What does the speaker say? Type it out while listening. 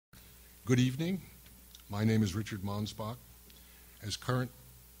Good evening. My name is Richard Monsbach. As current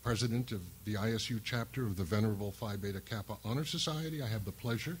president of the ISU chapter of the Venerable Phi Beta Kappa Honor Society, I have the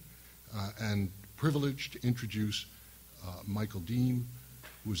pleasure and privilege to introduce Michael Deem,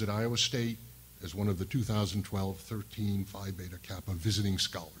 who is at Iowa State as one of the 2012-13 Phi Beta Kappa visiting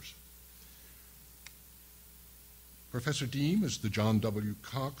scholars. Professor Deem is the John W.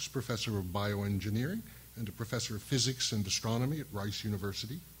 Cox Professor of Bioengineering and a Professor of Physics and Astronomy at Rice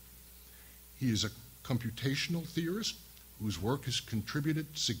University. He is a computational theorist whose work has contributed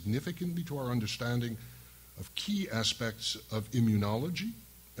significantly to our understanding of key aspects of immunology,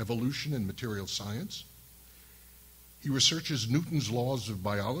 evolution, and material science. He researches Newton's laws of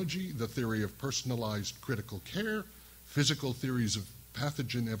biology, the theory of personalized critical care, physical theories of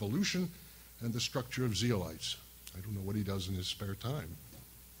pathogen evolution, and the structure of zeolites. I don't know what he does in his spare time.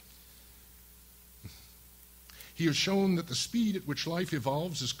 He has shown that the speed at which life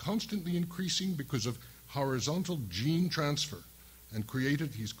evolves is constantly increasing because of horizontal gene transfer, and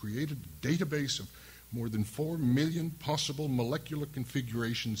he's created a database of more than 4 million possible molecular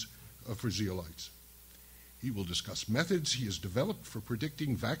configurations for zeolites. He will discuss methods he has developed for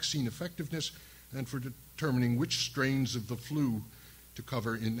predicting vaccine effectiveness and for determining which strains of the flu to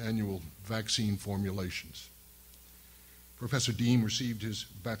cover in annual vaccine formulations. Professor Deem received his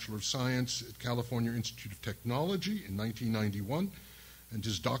Bachelor of Science at California Institute of Technology in 1991 and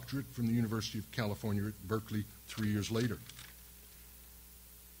his doctorate from the University of California at Berkeley 3 years later.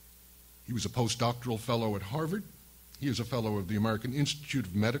 He was a postdoctoral fellow at Harvard. He is a fellow of the American Institute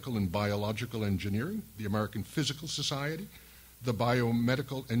of Medical and Biological Engineering, the American Physical Society, the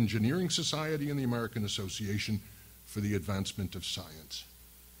Biomedical Engineering Society, and the American Association for the Advancement of Science.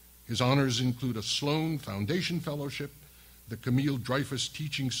 His honors include a Sloan Foundation Fellowship, the Camille Dreyfus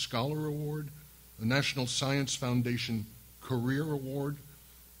Teaching Scholar Award, the National Science Foundation Career Award,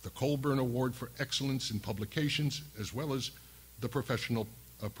 the Colburn Award for Excellence in Publications, as well as the Professional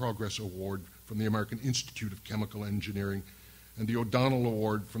Progress Award from the American Institute of Chemical Engineering and the O'Donnell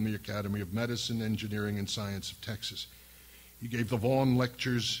Award from the Academy of Medicine, Engineering, and Science of Texas. He gave the Vaughn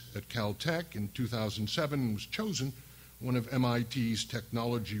Lectures at Caltech in 2007 and was chosen one of MIT's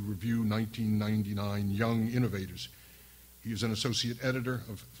Technology Review 1999 Young Innovators. He is an associate editor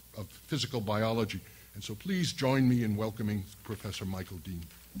of physical biology. And so please join me in welcoming Professor Michael Deem.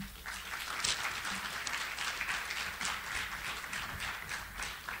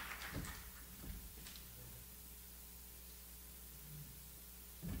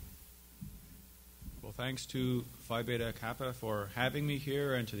 Well, thanks to Phi Beta Kappa for having me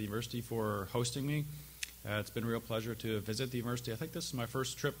here and to the university for hosting me. It's been a real pleasure to visit the university. I think this is my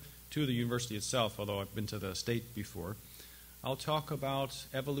first trip to the university itself, although I've been to the state before. I'll talk about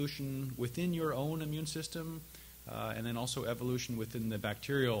evolution within your own immune system, and then also evolution within the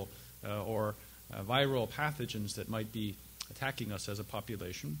bacterial or viral pathogens that might be attacking us as a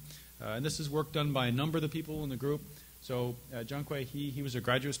population. And this is work done by a number of the people in the group. So John Quay, he was a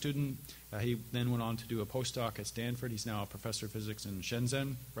graduate student. He then went on to do a postdoc at Stanford. He's now a professor of physics in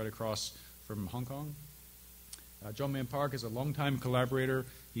Shenzhen, right across from Hong Kong. Jong-Man Park is a longtime collaborator.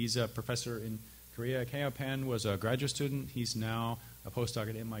 He's a professor in Korea. Kao Pan was a graduate student. He's now a postdoc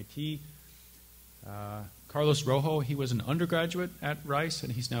at MIT. Carlos Rojo, he was an undergraduate at Rice,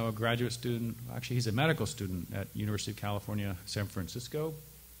 and he's now a graduate student. Actually, he's a medical student at University of California, San Francisco.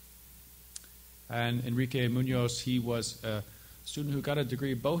 And Enrique Munoz, he was a student who got a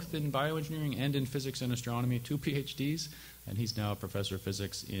degree both in bioengineering and in physics and astronomy, 2 PhDs, and he's now a professor of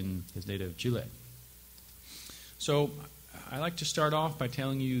physics in his native Chile. So I'd like to start off by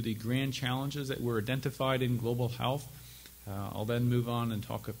telling you the grand challenges that were identified in global health. I'll then move on and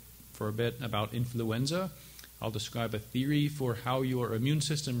talk for a bit about influenza. I'll describe a theory for how your immune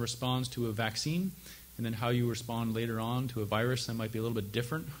system responds to a vaccine, and then how you respond later on to a virus that might be a little bit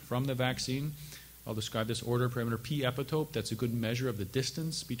different from the vaccine. I'll describe this order parameter P epitope. That's a good measure of the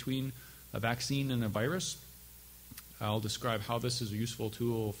distance between a vaccine and a virus. I'll describe how this is a useful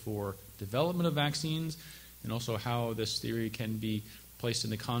tool for development of vaccines, and also how this theory can be placed in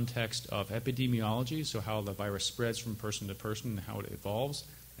the context of epidemiology, so how the virus spreads from person to person and how it evolves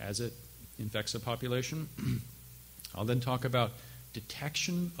as it infects a population. I'll then talk about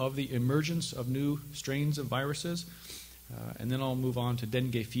detection of the emergence of new strains of viruses, and then I'll move on to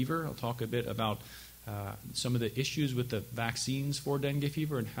dengue fever. I'll talk a bit about some of the issues with the vaccines for dengue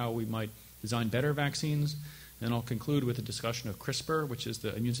fever and how we might design better vaccines. And I'll conclude with a discussion of CRISPR, which is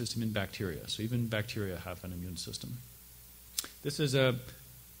the immune system in bacteria. So even bacteria have an immune system. This is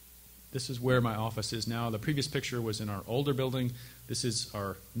where my office is now. The previous picture was in our older building. This is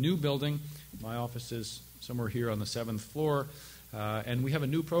our new building. My office is somewhere here on the 7th floor. And we have a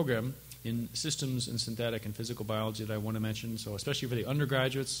new program in systems and synthetic and physical biology that I want to mention. So especially for the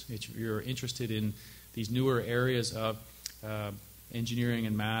undergraduates, if you're interested in these newer areas of engineering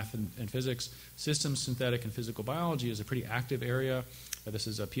and math and physics, systems, synthetic, and physical biology is a pretty active area. This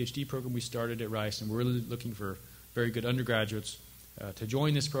is a PhD program we started at Rice, and we're really looking for very good undergraduates to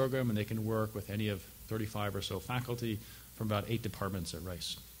join this program, and they can work with any of 35 or so faculty from about 8 departments at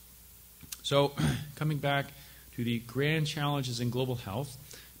Rice. So coming back to the grand challenges in global health,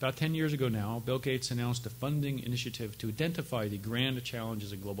 about 10 years ago now, Bill Gates announced a funding initiative to identify the grand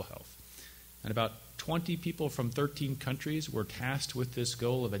challenges in global health. And about 20 people from 13 countries were tasked with this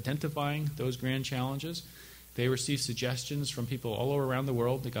goal of identifying those grand challenges. They received suggestions from people all around the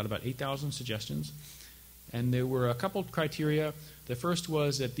world. They got about 8,000 suggestions. And there were a couple criteria. The first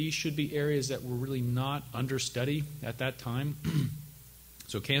was that these should be areas that were really not under study at that time.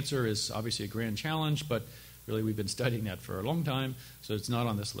 So cancer is obviously a grand challenge, but really we've been studying that for a long time, so it's not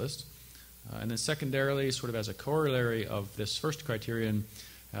on this list. And then secondarily, sort of as a corollary of this first criterion,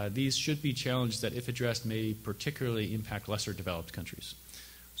 these should be challenges that, if addressed, may particularly impact lesser developed countries.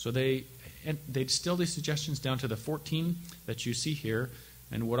 So they distilled these suggestions down to the 14 that you see here.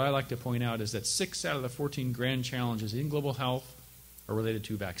 And what I like to point out is that 6 out of the 14 grand challenges in global health are related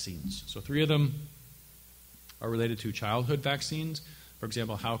to vaccines. So 3 of them are related to childhood vaccines. For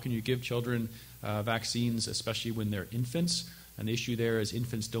example, how can you give children vaccines, especially when they're infants? And the issue there is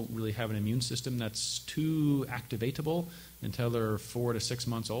infants don't really have an immune system that's too activatable until they're 4 to 6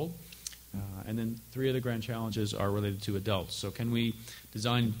 months old. And then 3 of the grand challenges are related to adults. So can we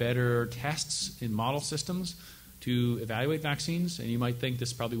design better tests in model systems to evaluate vaccines? And you might think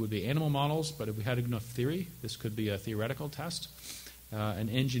this probably would be animal models, but if we had enough theory, this could be a theoretical test. An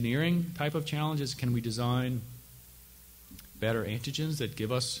engineering type of challenge is, can we design better antigens that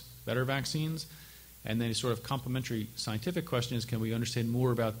give us better vaccines? And then a sort of complementary scientific question is, can we understand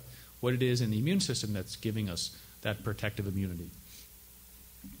more about what it is in the immune system that's giving us that protective immunity?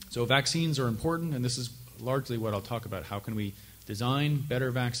 So vaccines are important, and this is largely what I'll talk about. How can we design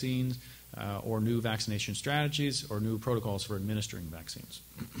better vaccines or new vaccination strategies or new protocols for administering vaccines?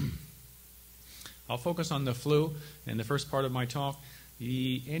 I'll focus on the flu in the first part of my talk.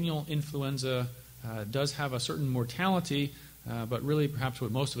 The annual influenza does have a certain mortality, but really perhaps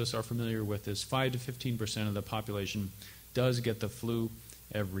what most of us are familiar with is 5 to 15% of the population does get the flu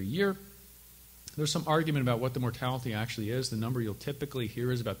every year. There's some argument about what the mortality actually is. The number you'll typically hear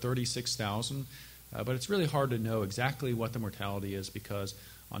is about 36,000, but it's really hard to know exactly what the mortality is because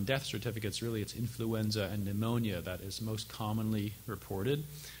on death certificates, really it's influenza and pneumonia that is most commonly reported.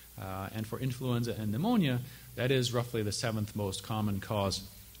 And for influenza and pneumonia, that is roughly the 7th most common cause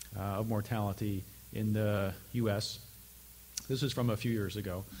of mortality in the U.S. This is from a few years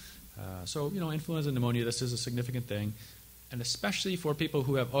ago. So, influenza and pneumonia, this is a significant thing. And especially for people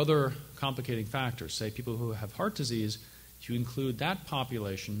who have other complicating factors, say people who have heart disease, if you include that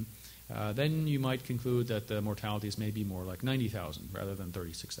population, then you might conclude that the mortalities may be more like 90,000 rather than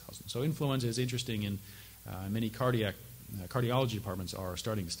 36,000. So influenza is interesting, and many cardiology departments are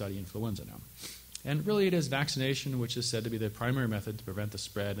starting to study influenza now. And really it is vaccination which is said to be the primary method to prevent the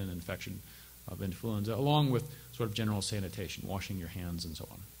spread and infection of influenza, along with sort of general sanitation, washing your hands and so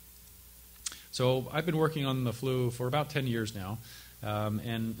on. So I've been working on the flu for about 10 years now,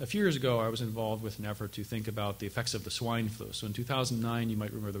 and a few years ago I was involved with an effort to think about the effects of the swine flu. So in 2009, you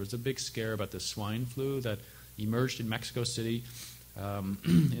might remember there was a big scare about the swine flu that emerged in Mexico City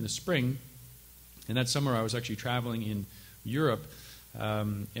in the spring. And that summer I was actually traveling in Europe,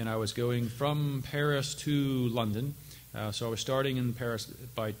 and I was going from Paris to London. So I was starting in Paris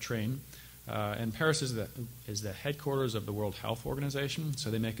by train. And Paris is the headquarters of the World Health Organization, so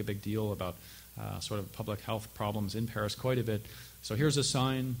they make a big deal about sort of public health problems in Paris quite a bit. So here's a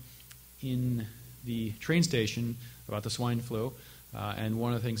sign in the train station about the swine flu, and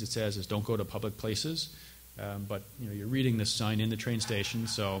one of the things it says is don't go to public places. But you're reading this sign in the train station,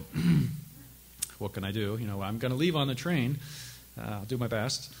 so what can I do? I'm going to leave on the train. I'll do my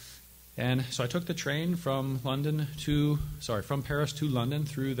best. And so I took the train from Paris to London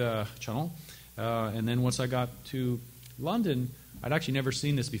through the Channel. And then once I got to London, I'd actually never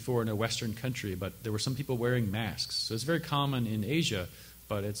seen this before in a Western country, but there were some people wearing masks. So it's very common in Asia,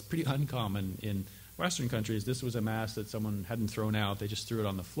 but it's pretty uncommon in Western countries. This was a mask that someone hadn't thrown out. They just threw it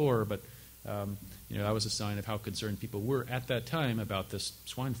on the floor, but that was a sign of how concerned people were at that time about this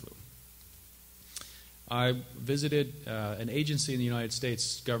swine flu. I visited an agency in the United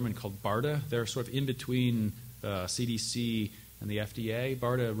States government called BARDA. They're sort of in between the CDC and the FDA.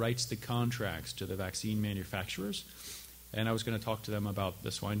 BARDA writes the contracts to the vaccine manufacturers. And I was going to talk to them about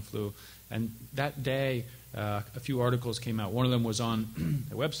the swine flu. And that day, a few articles came out. One of them was on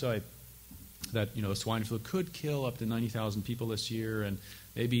the website that swine flu could kill up to 90,000 people this year, and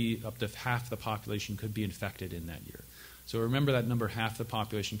maybe up to half the population could be infected in that year. So remember that number, half the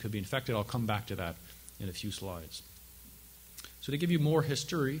population could be infected. I'll come back to that in a few slides. So to give you more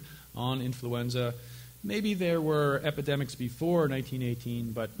history on influenza, maybe there were epidemics before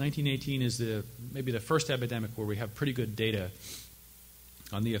 1918, but 1918 is maybe the first epidemic where we have pretty good data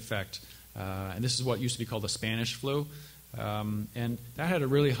on the effect. And this is what used to be called the Spanish flu. And that had a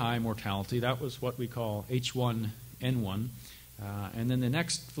really high mortality. That was what we call H1N1. And then the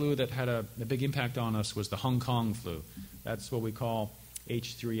next flu that had a big impact on us was the Hong Kong flu. That's what we call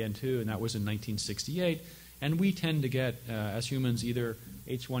H3N2, and that was in 1968. And we tend to get, as humans, either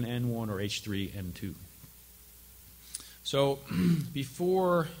H1N1 or H3N2. So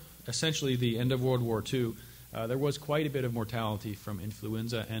before essentially the end of World War II, there was quite a bit of mortality from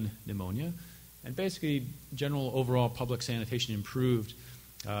influenza and pneumonia. And basically, general overall public sanitation improved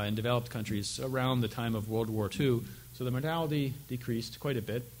in developed countries around the time of World War II. So the mortality decreased quite a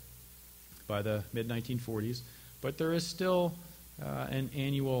bit by the mid-1940s. But there is still an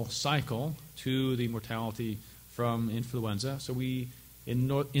annual cycle to the mortality from influenza. So in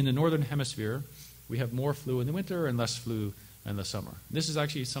the northern hemisphere, we have more flu in the winter and less flu in the summer. This is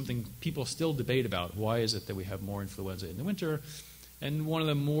actually something people still debate about. Why is it that we have more influenza in the winter? And one of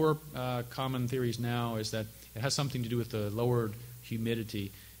the more common theories now is that it has something to do with the lowered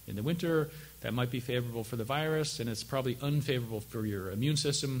humidity in the winter. That might be favorable for the virus, and it's probably unfavorable for your immune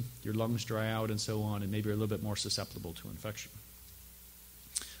system. Your lungs dry out and so on, and maybe you're a little bit more susceptible to infection.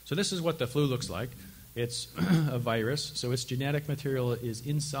 So this is what the flu looks like. It's a virus, so its genetic material is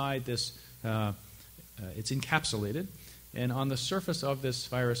inside this, it's encapsulated. And on the surface of this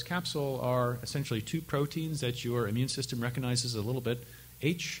virus capsule are essentially two proteins that your immune system recognizes a little bit,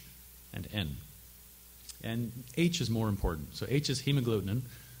 H and N. And H is more important. So H is hemagglutinin.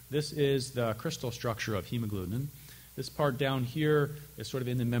 This is the crystal structure of hemagglutinin. This part down here is sort of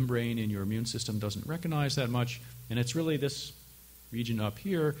in the membrane, and your immune system doesn't recognize that much. And it's really this region up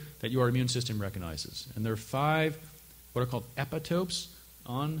here that your immune system recognizes. And there are 5 what are called epitopes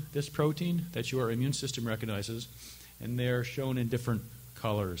on this protein that your immune system recognizes. And they're shown in different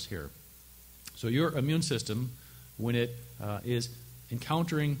colors here. So your immune system, when it is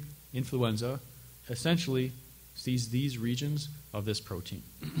encountering influenza, essentially sees these regions of this protein.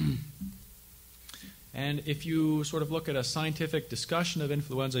 And if you sort of look at a scientific discussion of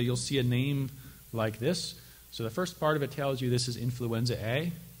influenza, you'll see a name like this. So the first part of it tells you this is influenza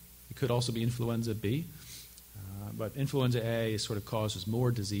A. It could also be influenza B. But influenza A sort of causes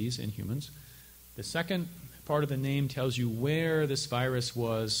more disease in humans. The second part of the name tells you where this virus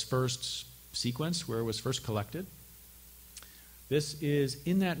was first sequenced, where it was first collected. This is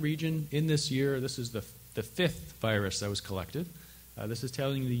in that region, in this year. This is the 5th virus that was collected. This is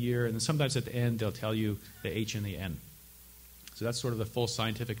telling you the year, and then sometimes at the end they'll tell you the H and the N. So that's sort of the full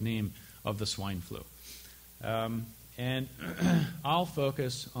scientific name of the swine flu. And I'll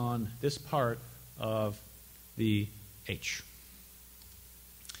focus on this part of the H.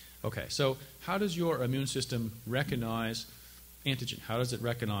 Okay, so how does your immune system recognize antigen? How does it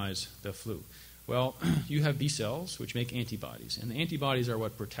recognize the flu? Well, you have B cells, which make antibodies, and the antibodies are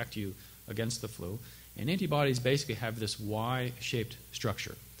what protect you against the flu. And antibodies basically have this Y-shaped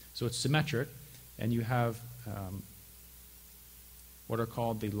structure. So it's symmetric, and you have what are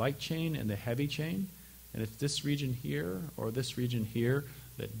called the light chain and the heavy chain. And it's this region here or this region here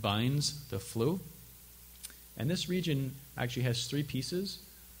that binds the flu. And this region actually has 3 pieces,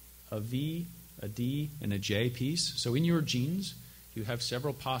 a V, a D, and a J piece. So in your genes, you have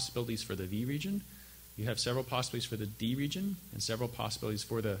several possibilities for the V region, you have several possibilities for the D region, and several possibilities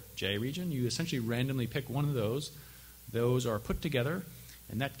for the J region. You essentially randomly pick one of those. Those are put together,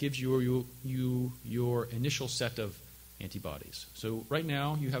 and that gives you your initial set of antibodies. So right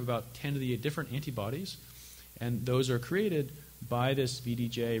now, you have about 10 of the different antibodies, and those are created by this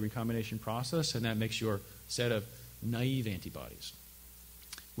VDJ recombination process, and that makes your set of naive antibodies.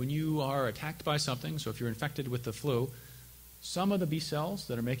 When you are attacked by something, so if you're infected with the flu, some of the B cells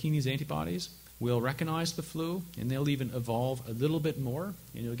that are making these antibodies will recognize the flu, and they'll even evolve a little bit more,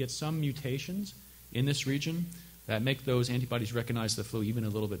 and you'll get some mutations in this region that make those antibodies recognize the flu even a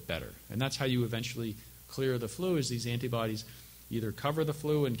little bit better. And that's how you eventually clear the flu, is these antibodies either cover the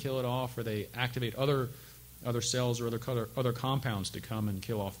flu and kill it off, or they activate other cells or other compounds to come and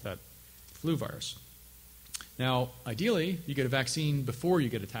kill off that flu virus. Now, ideally, you get a vaccine before you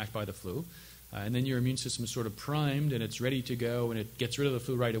get attacked by the flu, and then your immune system is sort of primed and it's ready to go, and it gets rid of the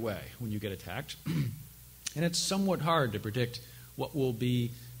flu right away when you get attacked. And it's somewhat hard to predict what will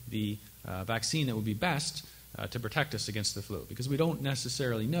be the vaccine that will be best to protect us against the flu, because we don't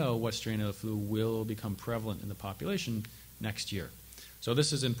necessarily know what strain of the flu will become prevalent in the population next year. So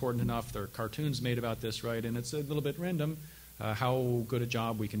this is important enough. There are cartoons made about this, right? And it's a little bit random how good a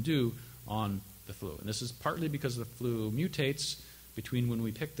job we can do on the flu. And this is partly because the flu mutates between when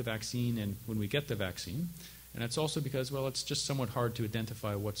we pick the vaccine and when we get the vaccine. And it's also because, well, it's just somewhat hard to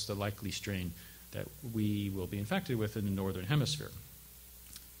identify what's the likely strain that we will be infected with in the northern hemisphere.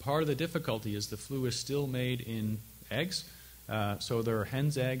 Part of the difficulty is the flu is still made in eggs. So there are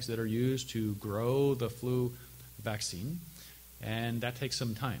hen's eggs that are used to grow the flu vaccine, and that takes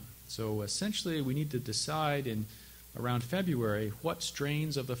some time. So essentially we need to decide in around February what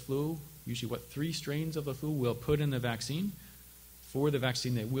strains of the flu, usually what 3 strains of the flu we'll put in the vaccine for the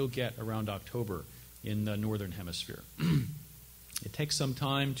vaccine that we'll get around October in the northern hemisphere. It takes some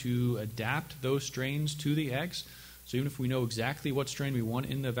time to adapt those strains to the eggs. So even if we know exactly what strain we want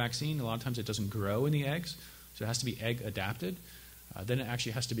in the vaccine, a lot of times it doesn't grow in the eggs. So it has to be egg adapted. Then it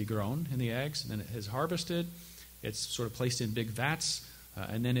actually has to be grown in the eggs. And then it is harvested. It's sort of placed in big vats.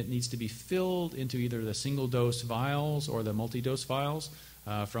 And then it needs to be filled into either the single-dose vials or the multi-dose vials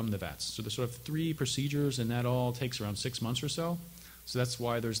from the vats. So there's sort of 3 procedures, and that all takes around 6 months or so. So that's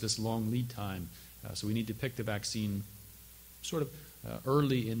why there's this long lead time. So we need to pick the vaccine sort of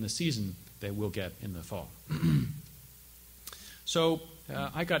early in the season that we'll get in the fall. So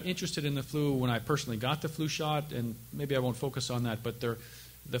I got interested in the flu when I personally got the flu shot, and maybe I won't focus on that, but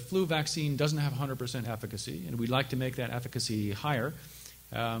the flu vaccine doesn't have 100% efficacy, and we'd like to make that efficacy higher.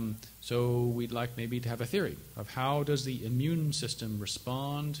 So we'd like maybe to have a theory of how does the immune system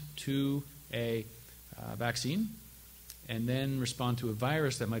respond to a vaccine and then respond to a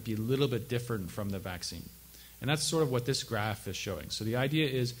virus that might be a little bit different from the vaccine. And that's sort of what this graph is showing. So the idea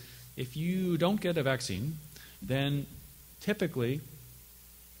is if you don't get a vaccine, then typically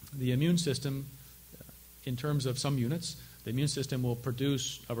the immune system, in terms of some units, the immune system will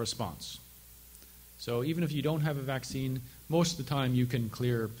produce a response. So even if you don't have a vaccine, most of the time you can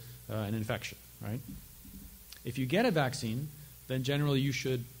clear an infection, right? If you get a vaccine, then generally you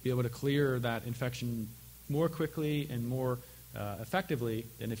should be able to clear that infection more quickly and more effectively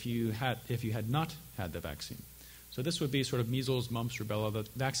than if you had not had the vaccine. So this would be sort of measles, mumps, rubella, the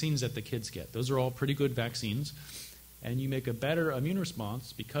vaccines that the kids get. Those are all pretty good vaccines, and you make a better immune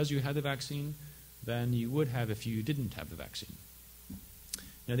response because you had the vaccine than you would have if you didn't have the vaccine.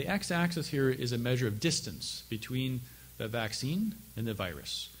 Now the x-axis here is a measure of distance between the vaccine and the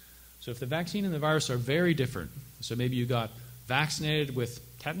virus. So if the vaccine and the virus are very different, so maybe you got vaccinated with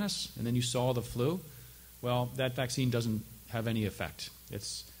tetanus and then you saw the flu, well, that vaccine doesn't have any effect.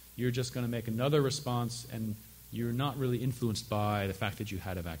 You're just going to make another response, and you're not really influenced by the fact that you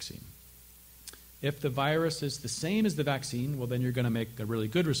had a vaccine. If the virus is the same as the vaccine, well, then you're going to make a really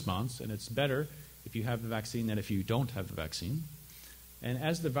good response, and it's better if you have the vaccine than if you don't have the vaccine. And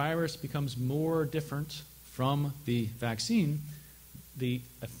as the virus becomes more different from the vaccine, the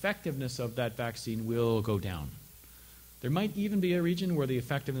effectiveness of that vaccine will go down. There might even be a region where the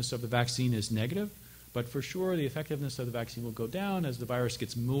effectiveness of the vaccine is negative, but for sure the effectiveness of the vaccine will go down as the virus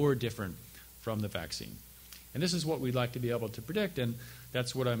gets more different from the vaccine. And this is what we'd like to be able to predict, and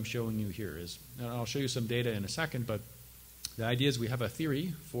that's what I'm showing you here. And I'll show you some data in a second, but the idea is we have a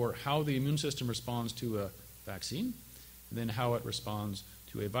theory for how the immune system responds to a vaccine, and then how it responds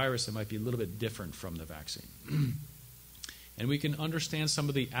to a virus that might be a little bit different from the vaccine. And we can understand some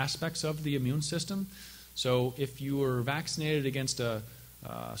of the aspects of the immune system. So if you were vaccinated against a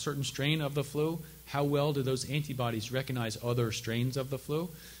certain strain of the flu, how well do those antibodies recognize other strains of the flu?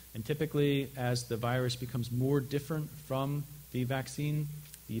 And typically, as the virus becomes more different from the vaccine,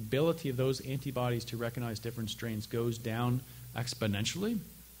 the ability of those antibodies to recognize different strains goes down exponentially.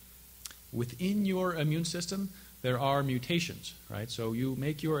 Within your immune system, there are mutations, right? So you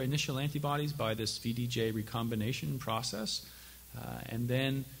make your initial antibodies by this VDJ recombination process, and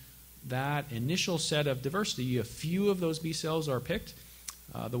then that initial set of diversity, a few of those B cells are picked,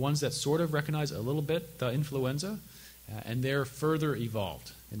 the ones that sort of recognize a little bit the influenza, and they're further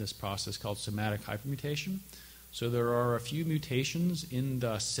evolved in this process called somatic hypermutation. So there are a few mutations in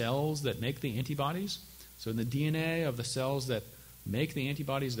the cells that make the antibodies. So in the DNA of the cells that make the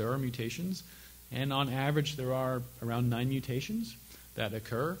antibodies, there are mutations. And on average, there are around 9 mutations that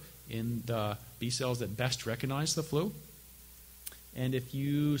occur in the B cells that best recognize the flu. And if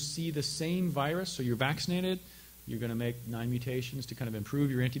you see the same virus, so you're vaccinated, you're going to make 9 mutations to kind of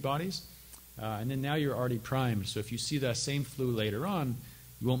improve your antibodies. And then now you're already primed. So if you see that same flu later on,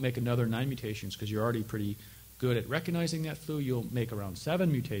 you won't make another 9 mutations because you're already pretty good at recognizing that flu. You'll make around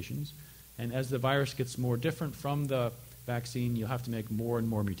 7 mutations. And as the virus gets more different from the vaccine, you'll have to make more and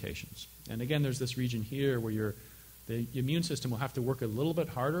more mutations. And again, there's this region here where the immune system will have to work a little bit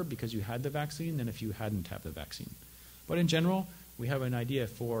harder because you had the vaccine than if you hadn't had the vaccine. But in general, we have an idea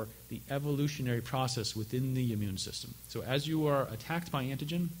for the evolutionary process within the immune system. So as you are attacked by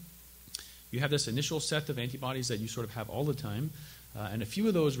antigen, you have this initial set of antibodies that you sort of have all the time, and a few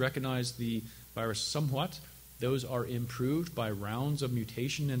of those recognize the virus somewhat. Those are improved by rounds of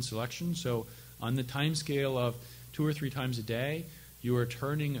mutation and selection. So on the time scale of 2 or 3 times a day, you are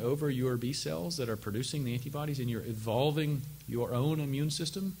turning over your B cells that are producing the antibodies, and you're evolving your own immune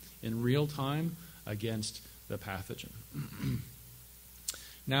system in real time against the pathogen.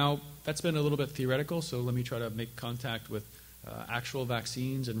 Now, that's been a little bit theoretical, so let me try to make contact with actual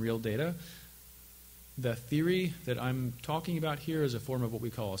vaccines and real data. The theory that I'm talking about here is a form of what we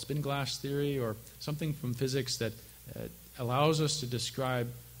call a spin glass theory, or something from physics that allows us to describe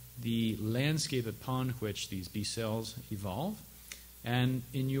the landscape upon which these B cells evolve. And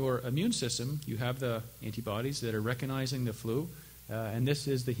in your immune system, you have the antibodies that are recognizing the flu, and this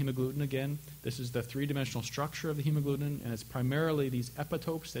is the hemagglutinin again. This is the 3-dimensional structure of the hemagglutinin, and it's primarily these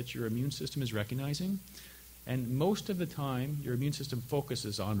epitopes that your immune system is recognizing. And most of the time, your immune system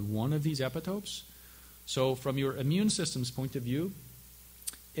focuses on one of these epitopes. So from your immune system's point of view,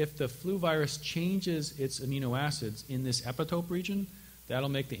 if the flu virus changes its amino acids in this epitope region, that'll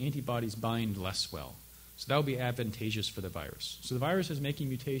make the antibodies bind less well. So that will be advantageous for the virus. So the virus is making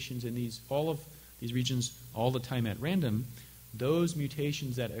mutations in all of these regions all the time at random. Those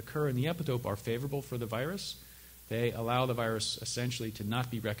mutations that occur in the epitope are favorable for the virus. They allow the virus essentially to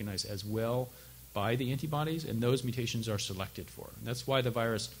not be recognized as well by the antibodies, and those mutations are selected for. And that's why the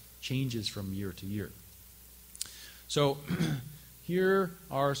virus changes from year to year. So here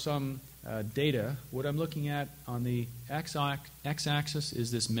are some data. What I'm looking at on the x-axis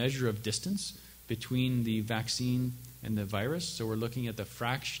is this measure of distance between the vaccine and the virus. So we're looking at the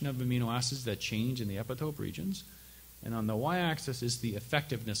fraction of amino acids that change in the epitope regions. And on the y-axis is the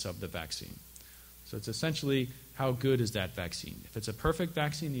effectiveness of the vaccine. So it's essentially how good is that vaccine. If it's a perfect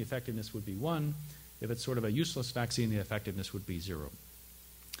vaccine, the effectiveness would be 1. If it's sort of a useless vaccine, the effectiveness would be 0.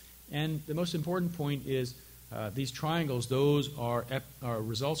 And the most important point is these triangles, those are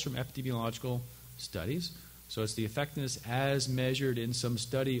results from epidemiological studies. So it's the effectiveness as measured in some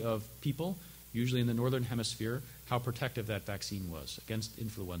study of people, usually in the northern hemisphere, how protective that vaccine was against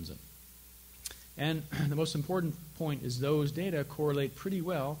influenza. And the most important point is those data correlate pretty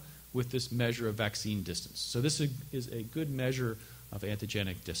well with this measure of vaccine distance. So this is a good measure of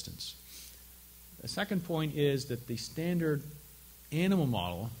antigenic distance. The second point is that the standard animal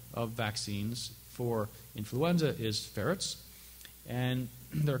model of vaccines for influenza is ferrets. And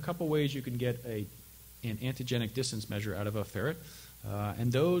there are a couple ways you can get an antigenic distance measure out of a ferret. And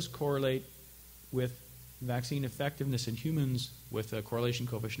those correlate with vaccine effectiveness in humans with a correlation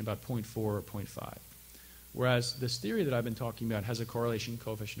coefficient about 0.4 or 0.5. Whereas this theory that I've been talking about has a correlation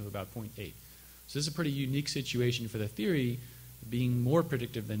coefficient of about 0.8. So this is a pretty unique situation for the theory being more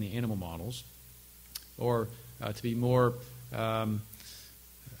predictive than the animal models. Or to be more humble,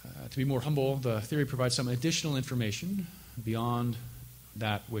 the theory provides some additional information beyond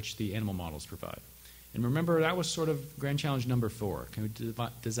that which the animal models provide. And remember, that was sort of grand challenge number 4.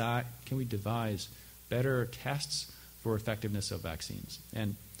 Can we devise better tests for effectiveness of vaccines?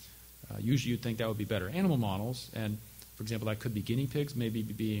 And usually you'd think that would be better animal models. And, for example, that could be guinea pigs, maybe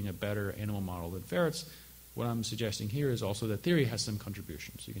being a better animal model than ferrets. What I'm suggesting here is also that theory has some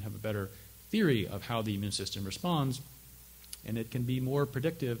contributions. You can have a better theory of how the immune system responds, and it can be more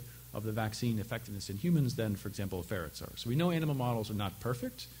predictive of the vaccine effectiveness in humans than, for example, ferrets are. So we know animal models are not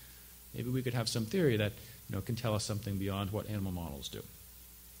perfect. Maybe we could have some theory that can tell us something beyond what animal models do.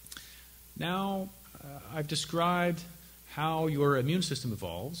 Now, I've described how your immune system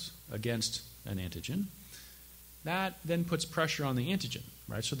evolves against an antigen. That then puts pressure on the antigen,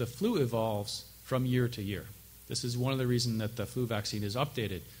 right? So the flu evolves from year to year. This is one of the reasons that the flu vaccine is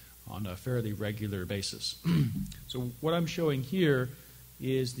updated on a fairly regular basis. So what I'm showing here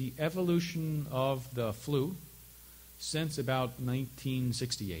is the evolution of the flu since about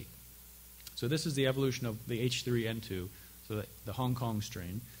 1968. So this is the evolution of the H3N2, so the Hong Kong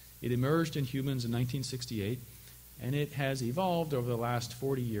strain. It emerged in humans in 1968, and it has evolved over the last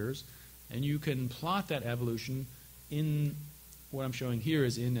 40 years. And you can plot that evolution in what I'm showing here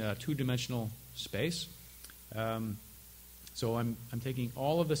is in a 2-dimensional space. So I'm taking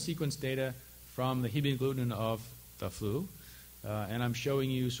all of the sequence data from the hemagglutinin of the flu, and I'm showing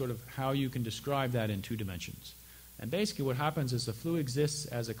you sort of how you can describe that in 2 dimensions. And basically what happens is the flu exists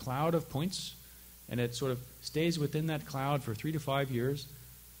as a cloud of points, and it sort of stays within that cloud for 3 to 5 years,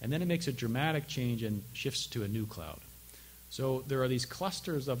 and then it makes a dramatic change and shifts to a new cloud. So there are these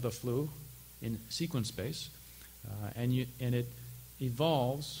clusters of the flu in sequence space, and it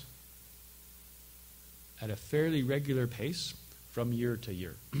evolves at a fairly regular pace from year to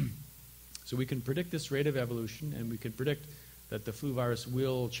year. So we can predict this rate of evolution, and we can predict that the flu virus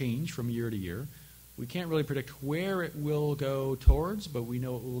will change from year to year. We can't really predict where it will go towards, but we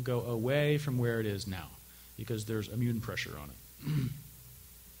know it will go away from where it is now because there's immune pressure on it.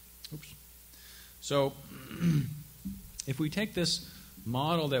 Oops. So if we take this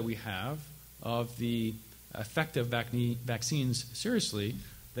model that we have of the effect of vaccines seriously,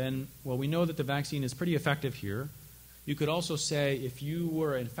 then, well, we know that the vaccine is pretty effective here. You could also say if you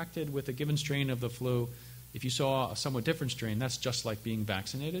were infected with a given strain of the flu, if you saw a somewhat different strain, that's just like being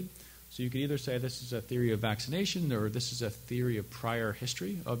vaccinated. So you could either say this is a theory of vaccination or this is a theory of prior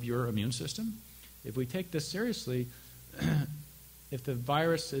history of your immune system. If we take this seriously, if the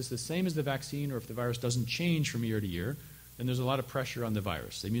virus is the same as the vaccine or if the virus doesn't change from year to year, then there's a lot of pressure on the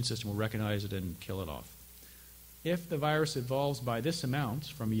virus. The immune system will recognize it and kill it off. If the virus evolves by this amount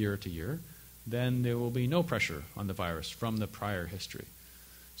from year to year, then there will be no pressure on the virus from the prior history.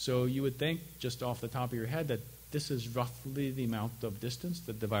 So you would think, just off the top of your head, that this is roughly the amount of distance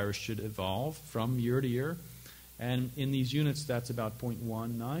that the virus should evolve from year to year. And in these units, that's about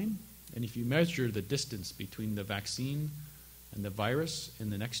 0.19. And if you measure the distance between the vaccine and the virus in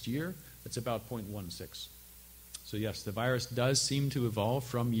the next year, it's about 0.16. So yes, the virus does seem to evolve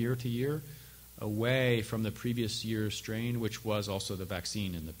from year to year away from the previous year's strain, which was also the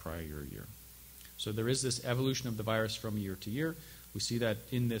vaccine in the prior year. So there is this evolution of the virus from year to year. We see that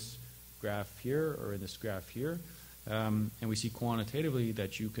in this graph here or in this graph here. And we see quantitatively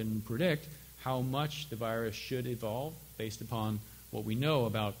that you can predict how much the virus should evolve based upon what we know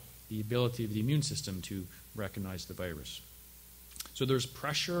about the ability of the immune system to recognize the virus. So there's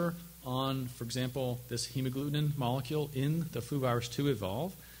pressure on, for example, this hemagglutinin molecule in the flu virus to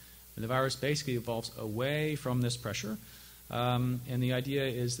evolve. And the virus basically evolves away from this pressure. And the idea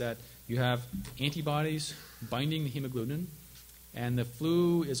is that you have antibodies binding the hemagglutinin, and the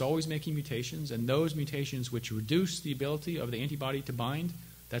flu is always making mutations, and those mutations which reduce the ability of the antibody to bind,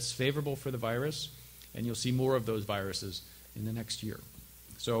 that's favorable for the virus, and you'll see more of those viruses in the next year.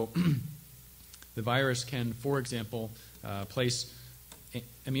 So the virus can, for example, place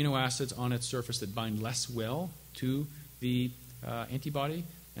amino acids on its surface that bind less well to the antibody,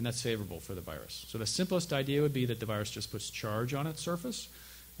 and that's favorable for the virus. So the simplest idea would be that the virus just puts charge on its surface,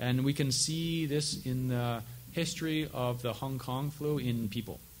 and we can see this in the history of the Hong Kong flu in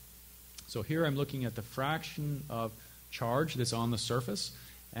people. So here I'm looking at the fraction of charge that's on the surface,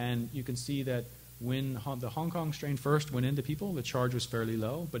 and you can see that when the Hong Kong strain first went into people, the charge was fairly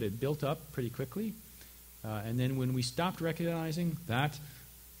low, but it built up pretty quickly. And then when we stopped recognizing that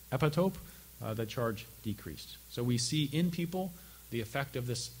epitope, the charge decreased. So we see in people the effect of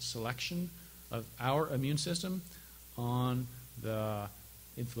this selection of our immune system on the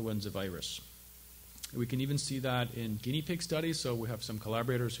influenza virus. We can even see that in guinea pig studies. So we have some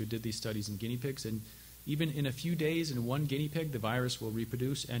collaborators who did these studies in guinea pigs, and even in a few days in one guinea pig, the virus will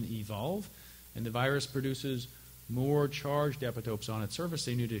reproduce and evolve, and the virus produces more charged epitopes on its surface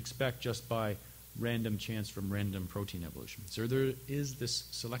than you'd expect just by random chance from random protein evolution. So there is this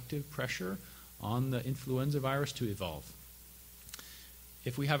selective pressure on the influenza virus to evolve.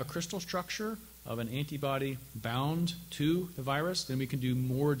 If we have a crystal structure of an antibody bound to the virus, then we can do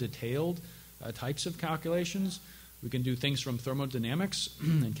more detailed types of calculations. We can do things from thermodynamics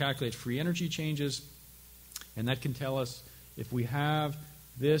and calculate free energy changes, and that can tell us if we have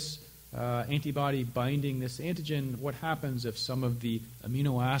this antibody binding this antigen, what happens if some of the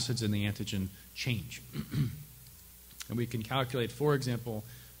amino acids in the antigen change. And we can calculate, for example,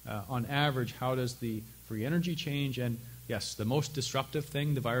 on average, how does the free energy change? And yes, the most disruptive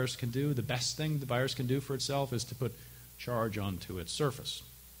thing the virus can do, the best thing the virus can do for itself is to put charge onto its surface.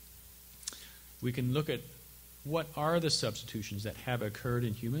 We can look at what are the substitutions that have occurred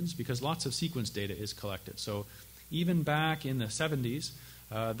in humans, because lots of sequence data is collected. So even back in the 70s,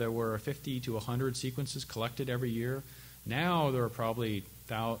 there were 50 to 100 sequences collected every year. Now there are probably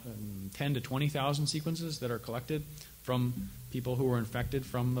 10 to 20,000 sequences that are collected from people who were infected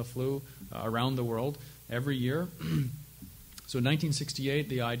from the flu around the world every year. So in 1968,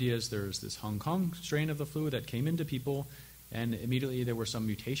 the idea is there's this Hong Kong strain of the flu that came into people, and immediately there were some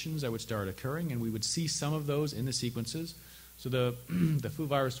mutations that would start occurring, and we would see some of those in the sequences. So the flu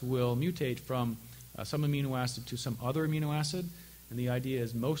virus will mutate from some amino acid to some other amino acid, and the idea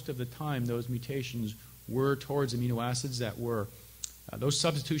is most of the time those mutations were towards amino acids that were, those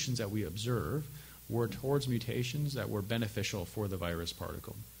substitutions that we observe were towards mutations that were beneficial for the virus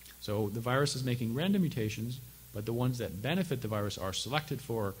particle. So the virus is making random mutations but the ones that benefit the virus are selected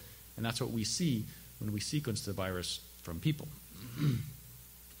for, and that's what we see when we sequence the virus from people.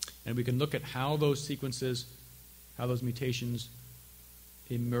 And we can look at how those sequences, how those mutations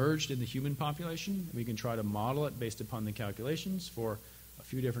emerged in the human population. We can try to model it based upon the calculations for a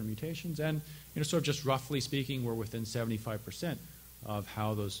few different mutations. And sort of just roughly speaking, we're within 75% of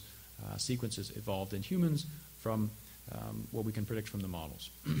how those sequences evolved in humans from what we can predict from the models.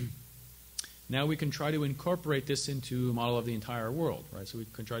 Now we can try to incorporate this into a model of the entire world, right? So we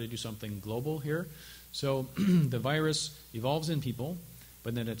can try to do something global here. So the virus evolves in people,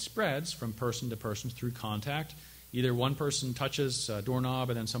 but then it spreads from person to person through contact. Either one person touches a doorknob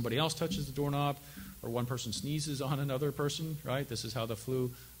and then somebody else touches the doorknob, or one person sneezes on another person, right? This is how the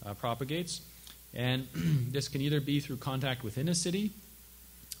flu propagates. And this can either be through contact within a city,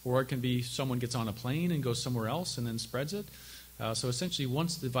 or it can be someone gets on a plane and goes somewhere else and then spreads it. So essentially,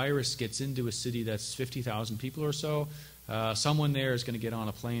 once the virus gets into a city that's 50,000 people or so, someone there is going to get on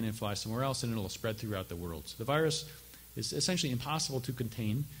a plane and fly somewhere else, and it'll spread throughout the world. So the virus is essentially impossible to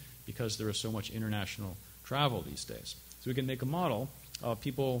contain because there is so much international travel these days. So we can make a model of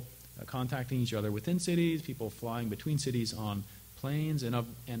people contacting each other within cities, people flying between cities on planes, and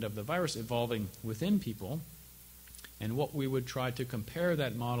of the virus evolving within people. And what we would try to compare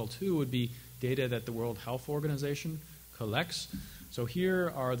that model to would be data that the World Health Organization collects. So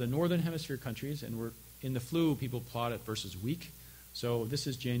here are the northern hemisphere countries, and we're in the flu, people plot it versus week. So this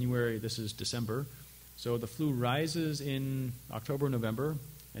is January, this is December. So the flu rises in October, November,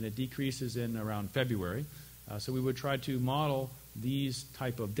 and it decreases in around February. So we would try to model these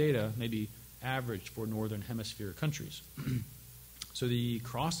type of data, maybe average for northern hemisphere countries. So the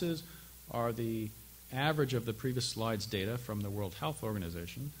crosses are the average of the previous slide's data from the World Health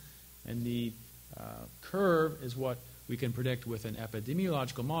Organization, and the curve is what we can predict with an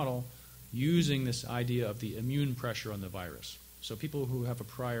epidemiological model using this idea of the immune pressure on the virus. So people who have a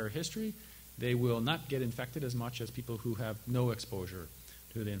prior history, they will not get infected as much as people who have no exposure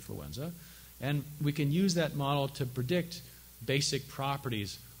to the influenza. And we can use that model to predict basic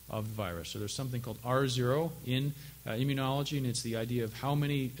properties of the virus. So there's something called R0 in immunology, and it's the idea of how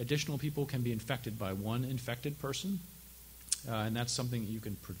many additional people can be infected by one infected person. And that's something you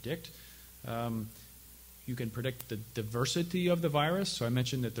can predict. You can predict the diversity of the virus. So I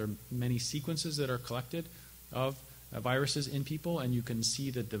mentioned that there are many sequences that are collected of viruses in people, and you can see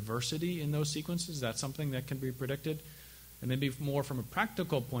the diversity in those sequences. That's something that can be predicted. And maybe more from a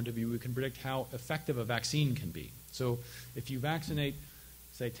practical point of view, we can predict how effective a vaccine can be. So if you vaccinate,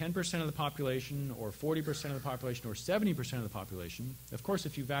 say, 10% of the population, or 40% of the population, or 70% of the population, of course,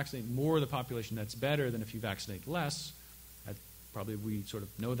 if you vaccinate more of the population, that's better than if you vaccinate less. Probably we sort of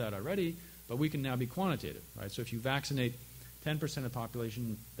know that already, but we can now be quantitative, right? So if you vaccinate 10% of the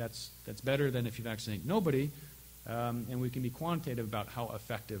population, that's better than if you vaccinate nobody, and we can be quantitative about how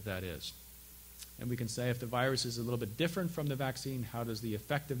effective that is. And we can say if the virus is a little bit different from the vaccine, how does the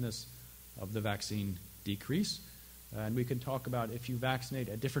effectiveness of the vaccine decrease? And we can talk about if you vaccinate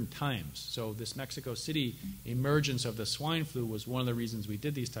at different times. So this Mexico City emergence of the swine flu was one of the reasons we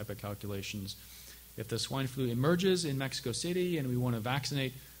did these type of calculations. If the swine flu emerges in Mexico City and we want to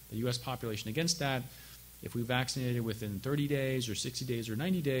vaccinate the U.S. population against that, if we vaccinated within 30 days or 60 days or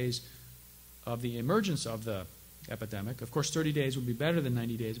 90 days of the emergence of the epidemic, of course 30 days would be better than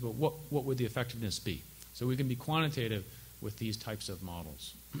 90 days, but what would the effectiveness be? So we can be quantitative with these types of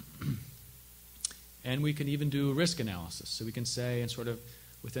models. And we can even do risk analysis. So we can say, and sort of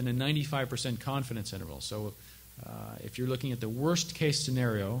within a 95% confidence interval. So if you're looking at the worst case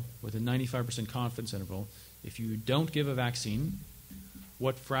scenario with a 95% confidence interval, if you don't give a vaccine,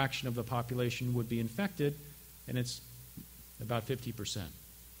 what fraction of the population would be infected? And it's about 50%.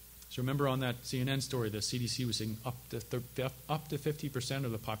 So remember on that CNN story, the CDC was saying up to 50%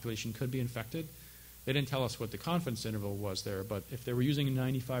 of the population could be infected. They didn't tell us what the confidence interval was there, but if they were using a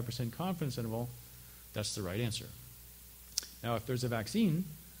 95% confidence interval, that's the right answer. Now, if there's a vaccine,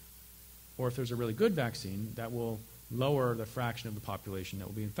 or if there's a really good vaccine, that will lower the fraction of the population that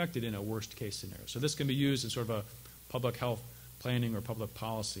will be infected in a worst-case scenario. So this can be used in sort of a public health planning or public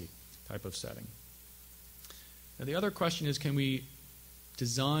policy type of setting. Now, the other question is, can we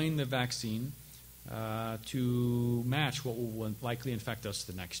design the vaccine to match what will likely infect us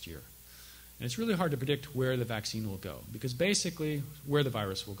the next year? And it's really hard to predict where the vaccine will go, because basically, where the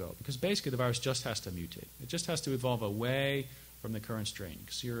virus will go. Because basically, the virus just has to mutate. It just has to evolve away from the current strain.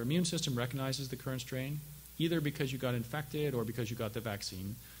 So your immune system recognizes the current strain, either because you got infected or because you got the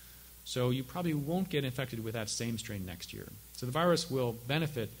vaccine. So you probably won't get infected with that same strain next year. So the virus will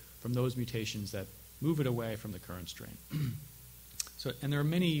benefit from those mutations that move it away from the current strain. And there are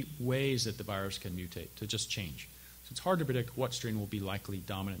many ways that the virus can mutate, to just change. So it's hard to predict what strain will be likely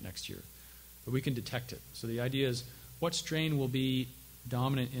dominant next year. But we can detect it. So the idea is, what strain will be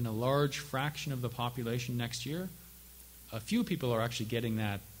dominant in a large fraction of the population next year? A few people are actually getting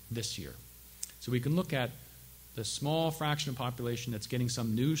that this year. So we can look at the small fraction of population that's getting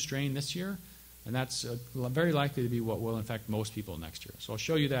some new strain this year, and that's very likely to be what will infect most people next year. So I'll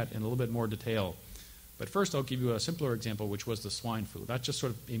show you that in a little bit more detail. But first I'll give you a simpler example, which was the swine flu. That just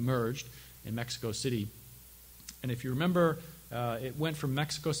sort of emerged in Mexico City. And if you remember, it went from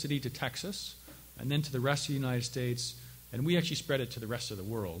Mexico City to Texas, and then to the rest of the United States, and we actually spread it to the rest of the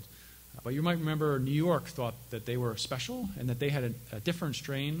world. But you might remember New York thought that they were special and that they had a different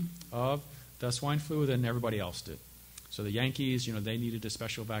strain of the swine flu than everybody else did. So the Yankees, they needed a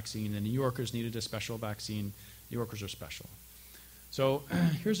special vaccine. The New Yorkers needed a special vaccine. New Yorkers are special. So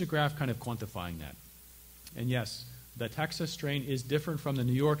here's a graph kind of quantifying that. And yes, the Texas strain is different from the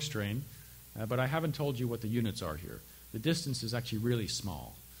New York strain, but I haven't told you what the units are here. The distance is actually really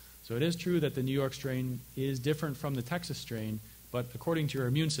small. So it is true that the New York strain is different from the Texas strain, but according to your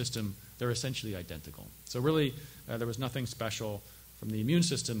immune system, they're essentially identical. So really, there was nothing special from the immune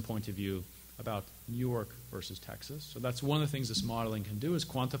system point of view about New York versus Texas. So that's one of the things this modeling can do, is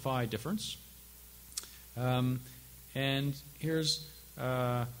quantify difference. And here's,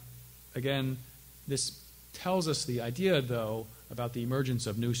 again, this tells us the idea, though, about the emergence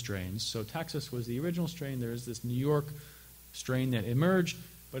of new strains. So Texas was the original strain. There is this New York strain that emerged,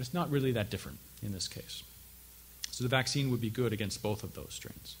 but it's not really that different in this case. So the vaccine would be good against both of those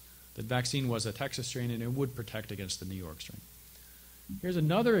strains. The vaccine was a Texas strain, and it would protect against the New York strain. Here's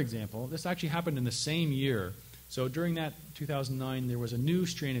another example. This actually happened in the same year. So during that 2009, there was a new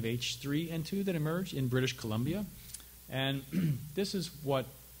strain of H3N2 that emerged in British Columbia. And this is what,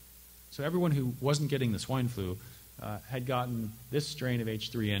 so everyone who wasn't getting the swine flu had gotten this strain of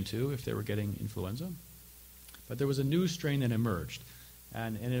H3N2 if they were getting influenza. But there was a new strain that emerged.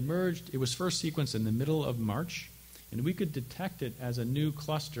 And it emerged, it was first sequenced in the middle of March, and we could detect it as a new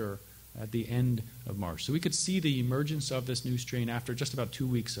cluster at the end of March. So we could see the emergence of this new strain after just about 2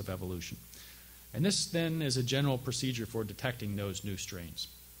 weeks of evolution. And this then is a general procedure for detecting those new strains.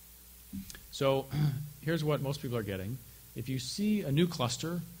 So here's what most people are getting. If you see a new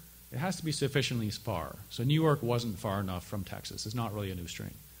cluster, it has to be sufficiently far. So New York wasn't far enough from Texas. It's not really a new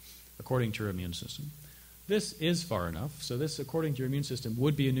strain, according to your immune system. This is far enough. So this, according to your immune system,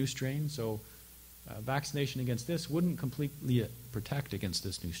 would be a new strain. So vaccination against this wouldn't completely protect against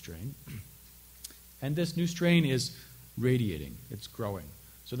this new strain. And this new strain is radiating. It's growing.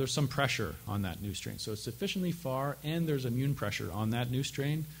 So there's some pressure on that new strain. So it's sufficiently far, and there's immune pressure on that new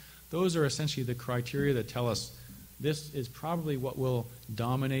strain. Those are essentially the criteria that tell us this is probably what will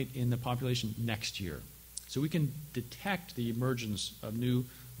dominate in the population next year. So we can detect the emergence of new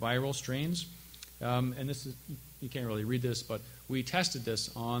viral strains. And this is, you can't really read this, but we tested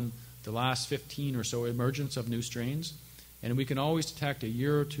this on the last 15 or so emergence of new strains. And we can always detect a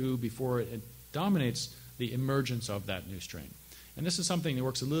year or two before it dominates the emergence of that new strain. And this is something that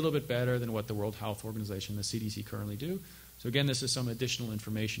works a little bit better than what the World Health Organization, the CDC, currently do. So again, this is some additional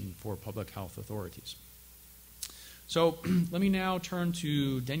information for public health authorities. So let me now turn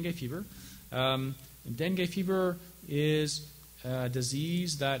to dengue fever. Dengue fever is a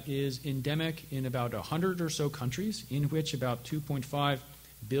disease that is endemic in about 100 or so countries, in which about 2.5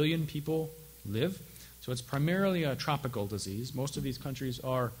 billion people live. So it's primarily a tropical disease. Most of these countries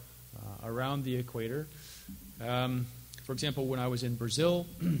are around the equator. For example, when I was in Brazil,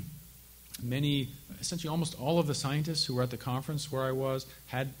 essentially almost all of the scientists who were at the conference where I was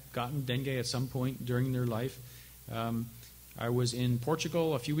had gotten dengue at some point during their life. I was in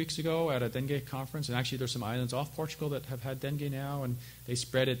Portugal a few weeks ago at a dengue conference, and actually there's some islands off Portugal that have had dengue now, and they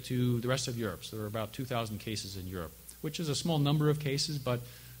spread it to the rest of Europe. So there are about 2,000 cases in Europe, which is a small number of cases, but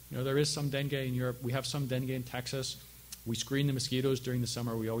there is some dengue in Europe. We have some dengue in Texas. We screen the mosquitoes during the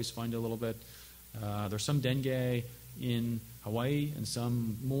summer. We always find a little bit. There's some dengue in Hawaii and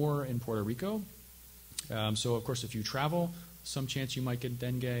some more in Puerto Rico. So, of course, if you travel, some chance you might get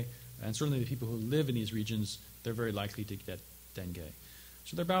dengue. And certainly the people who live in these regions, they're very likely to get dengue.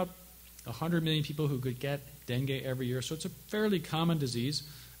 So there are about 100 million people who could get dengue every year. So it's a fairly common disease.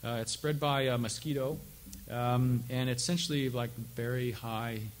 It's spread by a mosquito. And it's essentially like very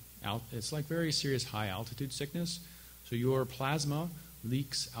it's like very serious high altitude sickness. So your plasma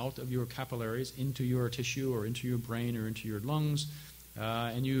leaks out of your capillaries into your tissue or into your brain or into your lungs,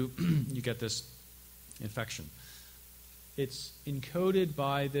 and you get this infection. It's encoded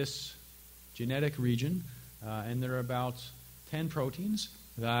by this genetic region, and there are about 10 proteins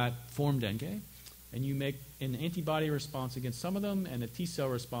that form dengue. and you make an antibody response against some of them and a T cell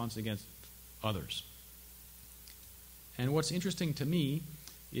response against others. And what's interesting to me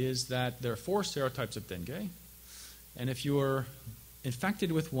is that there are 4 serotypes of dengue, and if you're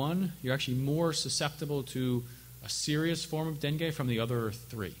infected with one, you're actually more susceptible to a serious form of dengue from the other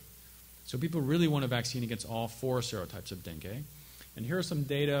 3. So people really want a vaccine against all 4 serotypes of dengue. And here are some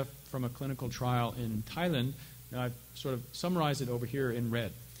data from a clinical trial in Thailand. Now I've sort of summarized it over here in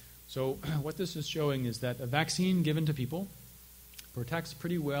red. So what this is showing is that a vaccine given to people protects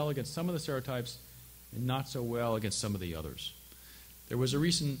pretty well against some of the serotypes and not so well against some of the others. There was a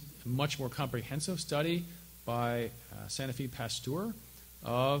recent, much more comprehensive study by Sanofi Pasteur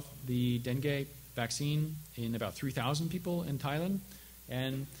of the dengue vaccine in about 3,000 people in Thailand,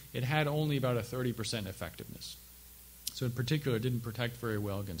 and it had only about a 30% effectiveness. So in particular, it didn't protect very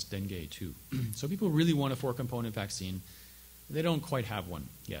well against dengue too. So people really want a 4-component vaccine. They don't quite have one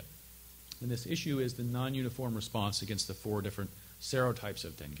yet. And this issue is the non-uniform response against the 4 different serotypes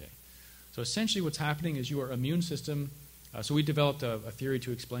of dengue. So essentially what's happening is your immune system, so we developed a theory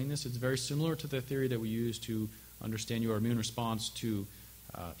to explain this. It's very similar to the theory that we use to understand your immune response to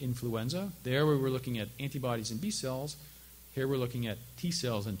influenza. There we were looking at antibodies and B cells. Here we're looking at T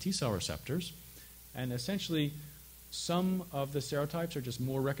cells and T cell receptors. And essentially, some of the serotypes are just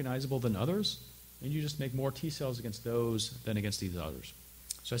more recognizable than others, and you just make more T cells against those than against these others.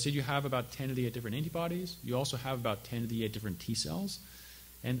 So I said you have about 10 to the 8 different antibodies. You also have about 10 to the 8 different T cells.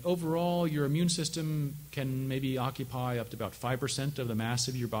 And overall, your immune system can maybe occupy up to about 5% of the mass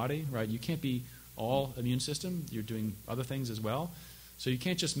of your body, right? You can't be all immune system. You're doing other things as well. So you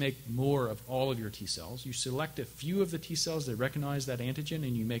can't just make more of all of your T cells. You select a few of the T cells that recognize that antigen,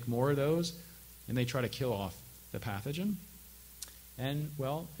 and you make more of those, and they try to kill off the pathogen. And,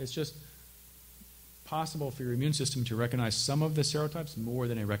 well, it's just possible for your immune system to recognize some of the serotypes more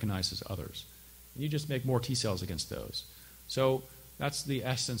than it recognizes others. And you just make more T cells against those. So that's the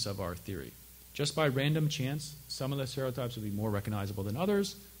essence of our theory. Just by random chance, some of the serotypes will be more recognizable than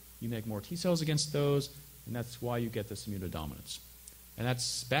others. You make more T cells against those, and that's why you get this immunodominance. And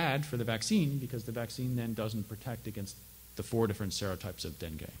that's bad for the vaccine because the vaccine then doesn't protect against the 4 different serotypes of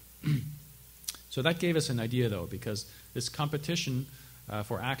dengue. So that gave us an idea, though, because this competition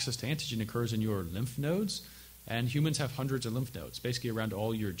for access to antigen occurs in your lymph nodes, and humans have hundreds of lymph nodes, basically around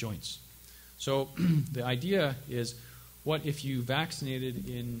all your joints. So the idea is, what if you vaccinated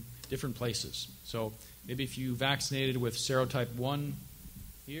in different places? So maybe if you vaccinated with serotype 1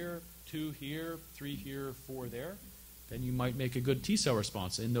 here, 2 here, 3 here, 4 there, then you might make a good T cell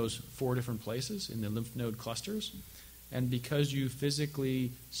response in those 4 different places in the lymph node clusters. And because you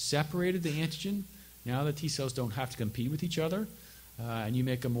physically separated the antigen, now the T cells don't have to compete with each other, and you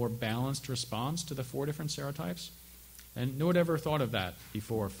make a more balanced response to the 4 different serotypes. And no one ever thought of that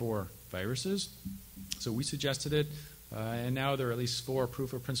before for viruses. So we suggested it, and now there are at least 4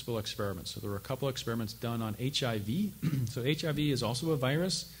 proof of principle experiments. So there were a couple experiments done on HIV. So HIV is also a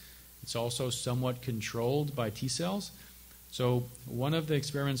virus. It's also somewhat controlled by T cells. So one of the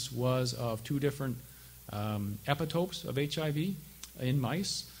experiments was of 2 different epitopes of HIV in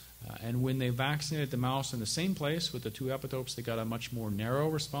mice. And when they vaccinated the mouse in the same place with the 2 epitopes, they got a much more narrow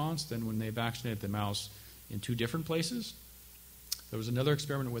response than when they vaccinated the mouse in 2 different places. There was another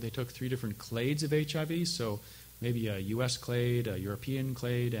experiment where they took 3 different clades of HIV, so maybe a US clade, a European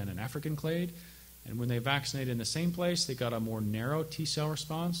clade, and an African clade. And when they vaccinated in the same place, they got a more narrow T cell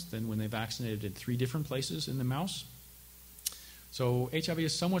response than when they vaccinated in 3 different places in the mouse. So HIV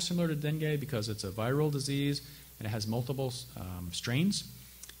is somewhat similar to dengue because it's a viral disease and it has multiple strains,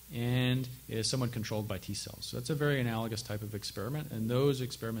 and it is somewhat controlled by T cells. So that's a very analogous type of experiment, and those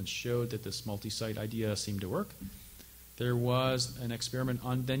experiments showed that this multi-site idea seemed to work. There was an experiment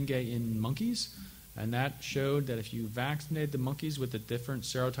on dengue in monkeys, and that showed that if you vaccinated the monkeys with the different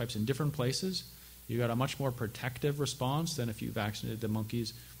serotypes in different places, you got a much more protective response than if you vaccinated the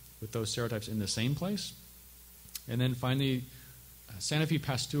monkeys with those serotypes in the same place. And then finally, Sanofi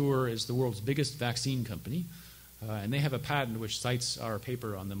Pasteur is the world's biggest vaccine company, and they have a patent which cites our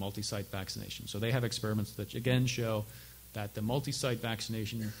paper on the multi-site vaccination. So they have experiments that again show that the multi-site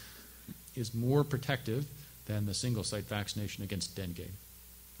vaccination is more protective than the single-site vaccination against dengue.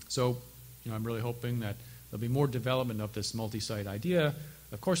 So, I'm really hoping that there'll be more development of this multi-site idea,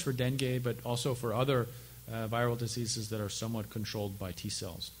 of course for dengue, but also for other viral diseases that are somewhat controlled by T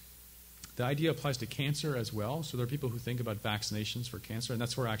cells. The idea applies to cancer as well. So there are people who think about vaccinations for cancer, and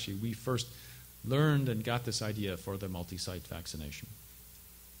that's where actually we first learned and got this idea for the multi-site vaccination.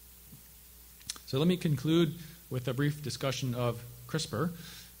 So let me conclude with a brief discussion of CRISPR.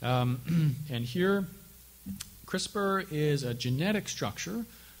 And here, CRISPR is a genetic structure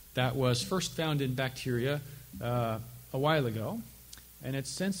that was first found in bacteria a while ago, and it's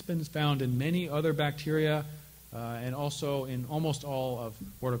since been found in many other bacteria and also in almost all of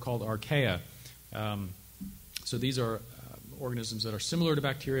what are called archaea. So these are organisms that are similar to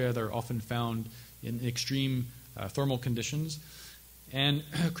bacteria. They're often found in extreme thermal conditions. And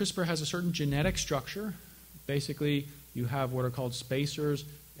CRISPR has a certain genetic structure. Basically, you have what are called spacers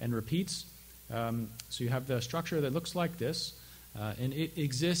and repeats. So you have the structure that looks like this, and it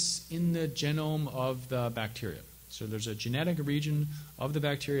exists in the genome of the bacteria. So there's a genetic region of the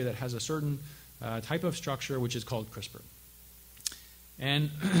bacteria that has a certain type of structure, which is called CRISPR. And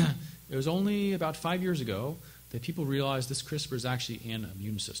it was only about 5 years ago that people realized this CRISPR is actually an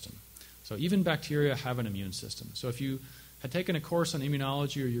immune system. So even bacteria have an immune system. So if you had taken a course on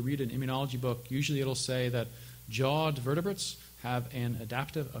immunology or you read an immunology book, usually it'll say that jawed vertebrates have an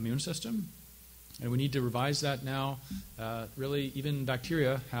adaptive immune system. And we need to revise that now. Really, even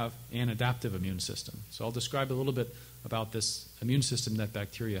bacteria have an adaptive immune system. So I'll describe a little bit about this immune system that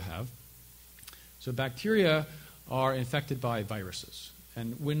bacteria have. So bacteria are infected by viruses.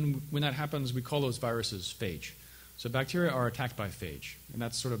 And when that happens, we call those viruses phage. So bacteria are attacked by phage, and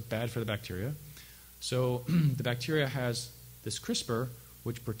that's sort of bad for the bacteria. So the bacteria has this CRISPR,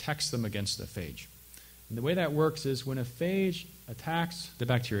 which protects them against the phage. And the way that works is when a phage attacks the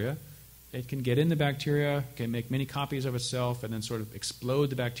bacteria, it can get in the bacteria, can make many copies of itself, and then sort of explode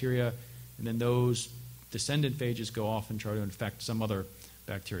the bacteria, and then those descendant phages go off and try to infect some other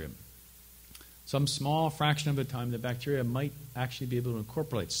bacterium. Some small fraction of the time, the bacteria might actually be able to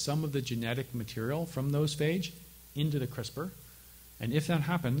incorporate some of the genetic material from those phage into the CRISPR. And if that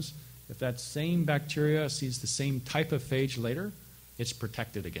happens, if that same bacteria sees the same type of phage later, it's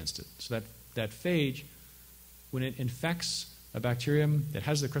protected against it. So that phage, when it infects a bacterium that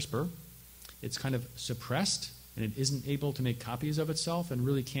has the CRISPR, it's kind of suppressed, and it isn't able to make copies of itself and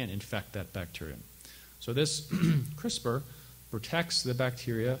really can't infect that bacterium. So this CRISPR protects the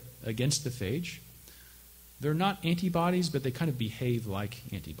bacteria against the phage. They're not antibodies, but they kind of behave like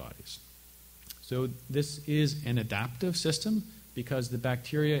antibodies. So this is an adaptive system because the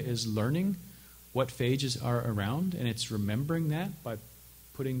bacteria is learning what phages are around, and it's remembering that by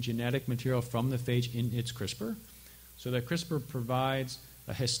putting genetic material from the phage in its CRISPR. So the CRISPR provides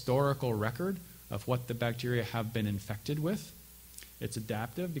a historical record of what the bacteria have been infected with. It's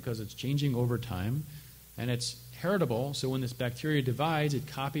adaptive because it's changing over time, and it's heritable, so when this bacteria divides, it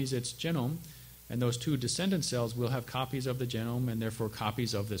copies its genome, and those two descendant cells will have copies of the genome and therefore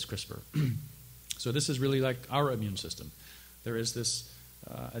copies of this CRISPR. So this is really like our immune system. There is this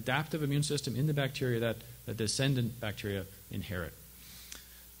adaptive immune system in the bacteria that the descendant bacteria inherit.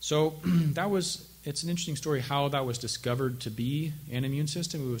 So it's an interesting story how that was discovered to be an immune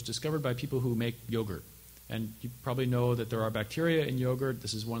system. It was discovered by people who make yogurt. And you probably know that there are bacteria in yogurt.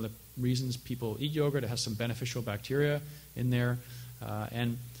 This is one of the reasons people eat yogurt. It has some beneficial bacteria in there.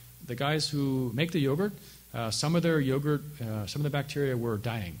 And the guys who make the yogurt, some of the bacteria were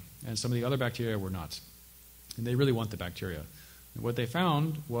dying, and some of the other bacteria were not. And they really want the bacteria. And what they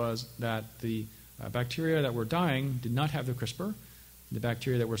found was that the bacteria that were dying did not have the CRISPR. The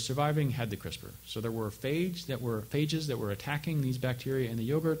bacteria that were surviving had the CRISPR. So there were phages that were attacking these bacteria in the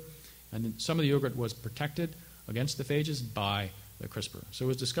yogurt, and then some of the yogurt was protected against the phages by the CRISPR. So it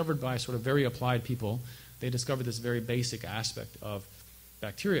was discovered by sort of very applied people. They discovered this very basic aspect of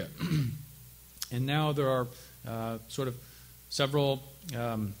bacteria. And now there are sort of several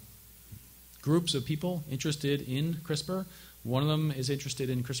groups of people interested in CRISPR. One of them is interested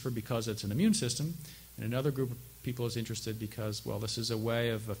in CRISPR because it's an immune system, and another group of people is interested because, well, this is a way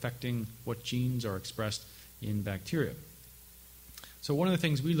of affecting what genes are expressed in bacteria. So one of the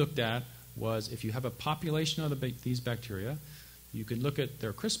things we looked at was if you have a population of these bacteria, you can look at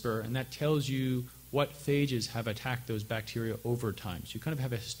their CRISPR, and that tells you what phages have attacked those bacteria over time. So you kind of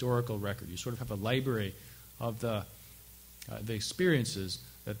have a historical record. You sort of have a library of the experiences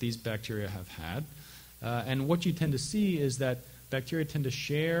that these bacteria have had. And what you tend to see is that bacteria tend to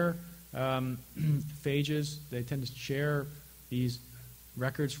share phages. They tend to share these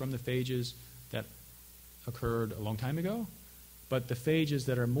records from the phages that occurred a long time ago. But the phages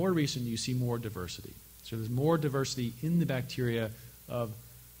that are more recent, you see more diversity. So there's more diversity in the bacteria of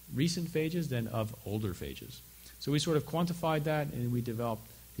recent phages than of older phages. So we sort of quantified that, and we developed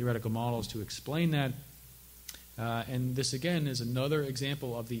theoretical models to explain that. And this, again, is another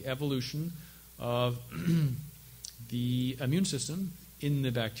example of the evolution of the immune system in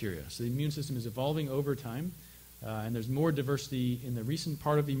the bacteria. So the immune system is evolving over time, and there's more diversity in the recent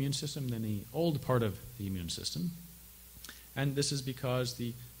part of the immune system than the old part of the immune system. And this is because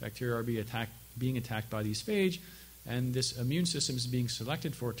the bacteria are being attacked by these phage, and this immune system is being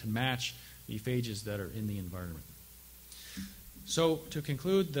selected for to match the phages that are in the environment. So to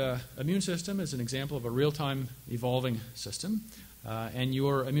conclude, the immune system is an example of a real-time evolving system, and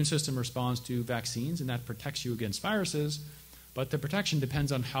your immune system responds to vaccines, and that protects you against viruses, but the protection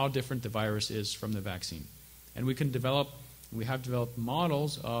depends on how different the virus is from the vaccine. And we have developed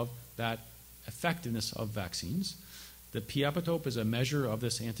models of that effectiveness of vaccines. The P epitope is a measure of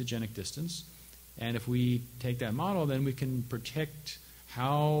this antigenic distance, and if we take that model, then we can predict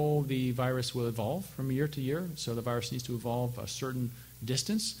how the virus will evolve from year to year. So the virus needs to evolve a certain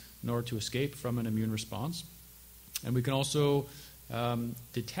distance in order to escape from an immune response. And we can also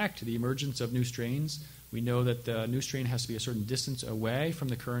detect the emergence of new strains. We know that the new strain has to be a certain distance away from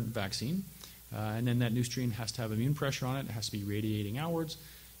the current vaccine, and then that new strain has to have immune pressure on it. It has to be radiating outwards.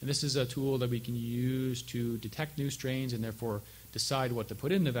 And this is a tool that we can use to detect new strains and therefore decide what to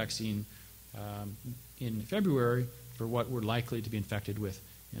put in the vaccine in February for what we're likely to be infected with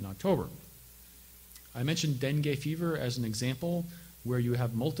in October. I mentioned dengue fever as an example where you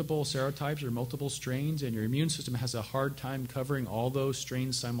have multiple serotypes or multiple strains and your immune system has a hard time covering all those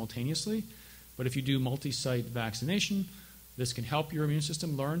strains simultaneously. But if you do multi-site vaccination, this can help your immune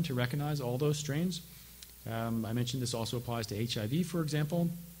system learn to recognize all those strains. I mentioned this also applies to HIV, for example.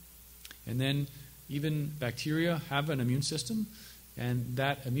 And then even bacteria have an immune system, and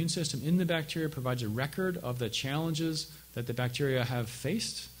that immune system in the bacteria provides a record of the challenges that the bacteria have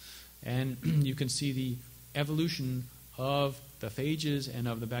faced. And you can see the evolution of the phages and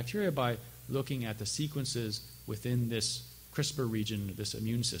of the bacteria by looking at the sequences within this CRISPR region, this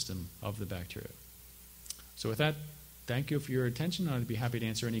immune system of the bacteria. So with that, thank you for your attention. I'd be happy to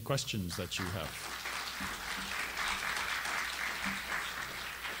answer any questions that you have.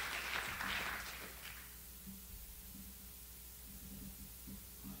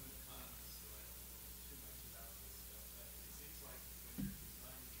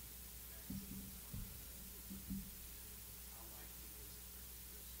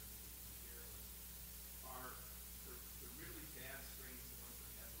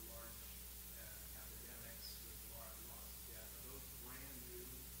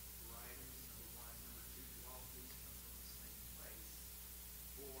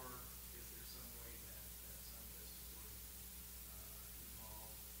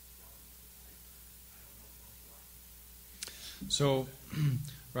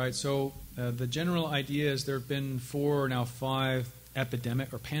 So, the general idea is there have been 4, now 5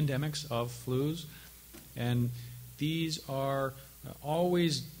 pandemics of flus, and these are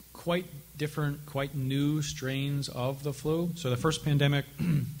always quite different, quite new strains of the flu. So the first pandemic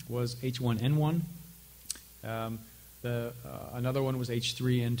was H1N1. Another one was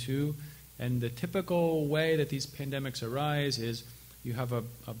H3N2. And the typical way that these pandemics arise is you have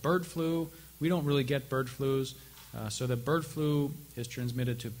a bird flu. We don't really get bird flus. So the bird flu is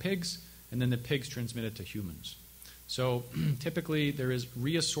transmitted to pigs, and then the pigs transmit it to humans. So typically there is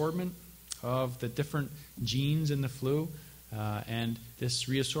reassortment of the different genes in the flu, and this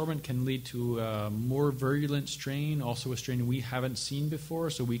reassortment can lead to a more virulent strain, also a strain we haven't seen before,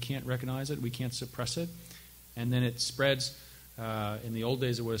 so we can't recognize it, we can't suppress it. And then it spreads. In the old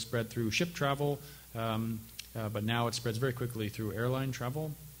days it would have spread through ship travel, but now it spreads very quickly through airline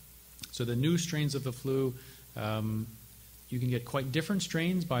travel. So the new strains of the flu, you can get quite different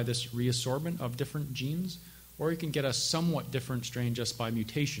strains by this reassortment of different genes, or you can get a somewhat different strain just by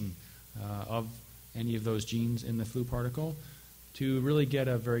mutation of any of those genes in the flu particle. To really get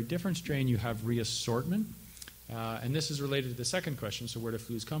a very different strain, you have reassortment. And this is related to the second question, so where do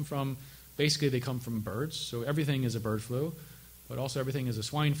flus come from? Basically, they come from birds, so everything is a bird flu, but also everything is a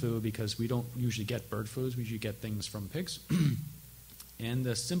swine flu because we don't usually get bird flus, we usually get things from pigs. And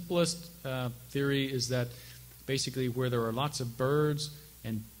the simplest theory is that basically where there are lots of birds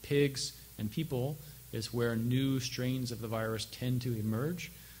and pigs and people is where new strains of the virus tend to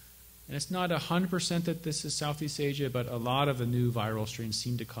emerge. And it's not 100% that this is Southeast Asia, but a lot of the new viral strains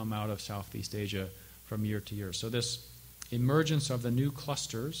seem to come out of Southeast Asia from year to year. So this emergence of the new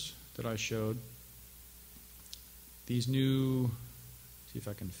clusters that I showed, these new, see if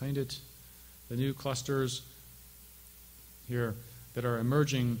I can find it, the new clusters here that are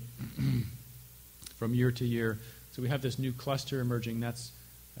emerging from year to year. So we have this new cluster emerging that's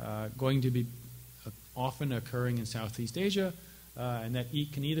going to be often occurring in Southeast Asia, and that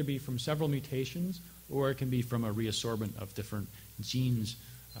can either be from several mutations or it can be from a reassortment of different genes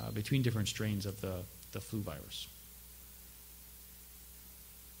between different strains of the flu virus.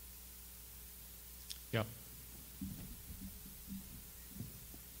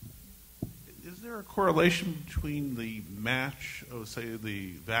 Is Is there a correlation between the match of, say,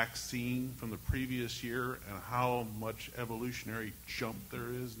 the vaccine from the previous year and how much evolutionary jump there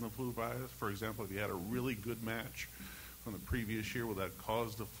is in the flu virus? For example, if you had a really good match from the previous year, will that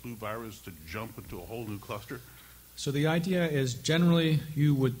cause the flu virus to jump into a whole new cluster? So the idea is generally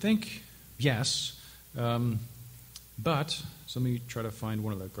you would think yes, but so let me try to find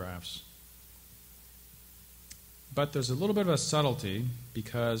one of the graphs. But there's a little bit of a subtlety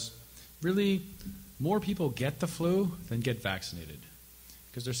because really more people get the flu than get vaccinated.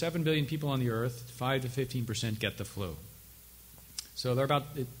 Because there's 7 billion people on the earth, 5 to 15% get the flu. So there are about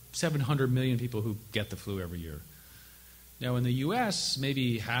 700 million people who get the flu every year. Now in the US,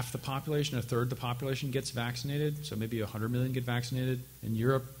 maybe half the population, a third the population gets vaccinated, so maybe 100 million get vaccinated. In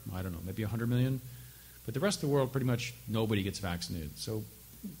Europe, I don't know, maybe 100 million. But the rest of the world, pretty much nobody gets vaccinated. So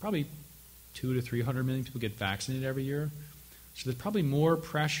probably 200 to 300 million people get vaccinated every year. So there's probably more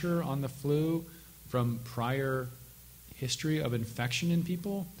pressure on the flu from prior history of infection in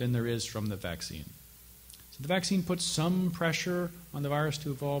people than there is from the vaccine. So the vaccine puts some pressure on the virus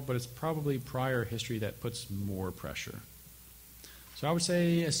to evolve, but it's probably prior history that puts more pressure. So I would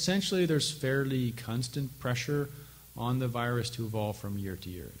say essentially there's fairly constant pressure on the virus to evolve from year to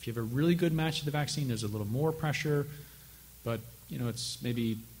year. If you have a really good match to the vaccine, there's a little more pressure, but it's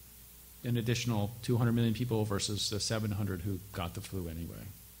maybe an additional 200 million people versus the 700 who got the flu anyway.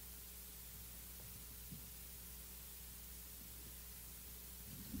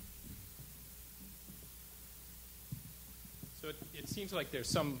 So it seems like there's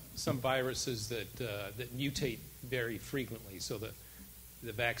some viruses that mutate very frequently, so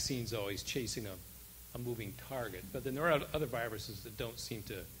the vaccine's always chasing a moving target. But then there are other viruses that don't seem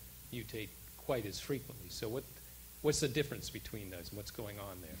to mutate quite as frequently. So what's the difference between those and what's going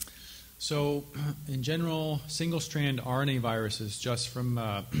on there? So in general, single-strand RNA viruses, just from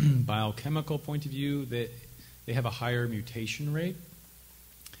a biochemical point of view, they have a higher mutation rate.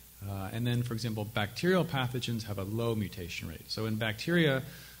 And then, for example, bacterial pathogens have a low mutation rate. So in bacteria,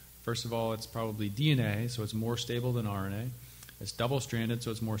 first of all, it's probably DNA, so it's more stable than RNA. It's double-stranded,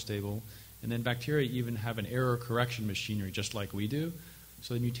 so it's more stable. And then bacteria even have an error correction machinery, just like we do.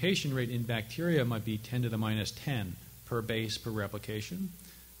 So the mutation rate in bacteria might be 10 to the minus 10 per base per replication.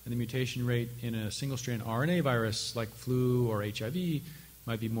 And the mutation rate in a single-strand RNA virus like flu or HIV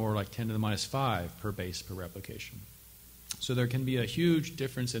might be more like 10 to the minus 5 per base per replication. So there can be a huge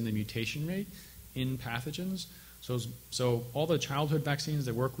difference in the mutation rate in pathogens. So all the childhood vaccines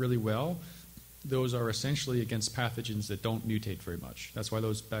that work really well, those are essentially against pathogens that don't mutate very much. That's why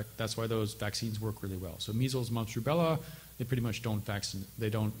those vaccines work really well. So measles, mumps, rubella, they pretty much don't vaccinate.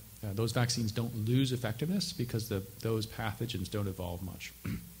 Those vaccines don't lose effectiveness because those pathogens don't evolve much.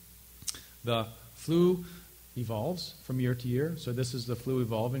 The flu evolves from year to year. So this is the flu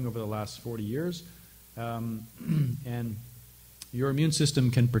evolving over the last 40 years. And your immune system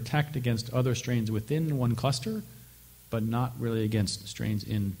can protect against other strains within one cluster, but not really against strains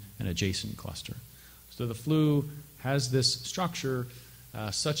in an adjacent cluster. So the flu has this structure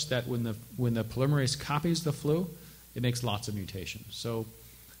such that when the polymerase copies the flu, it makes lots of mutations. So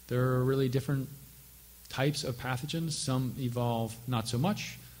there are really different types of pathogens. Some evolve not so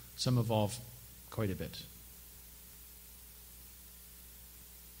much, some evolve quite a bit.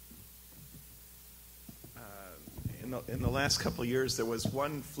 In the last couple of years, there was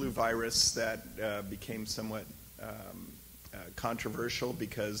one flu virus that became somewhat controversial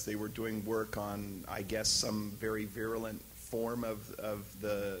because they were doing work on, I guess, some very virulent form of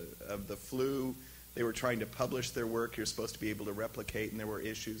the flu. They were trying to publish their work. You're supposed to be able to replicate, and there were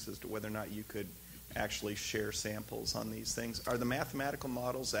issues as to whether or not you could actually share samples on these things. Are the mathematical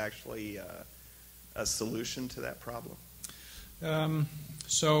models actually a solution to that problem?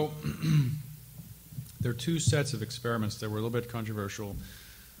 So there are two sets of experiments that were a little bit controversial.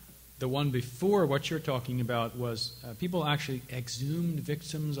 The one before what you're talking about was people actually exhumed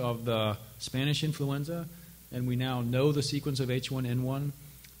victims of the Spanish influenza, and we now know the sequence of H1N1,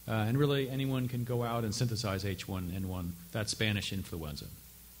 and really anyone can go out and synthesize H1N1, that's Spanish influenza.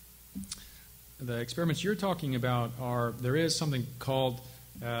 The experiments you're talking about are, there is something called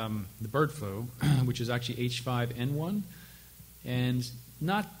the bird flu, which is actually H5N1, and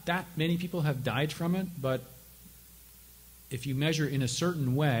not that many people have died from it, but if you measure in a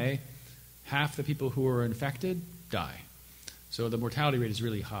certain way, half the people who are infected die. So the mortality rate is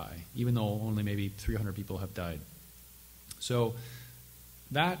really high, even though only maybe 300 people have died. So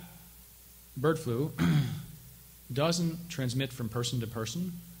that bird flu doesn't transmit from person to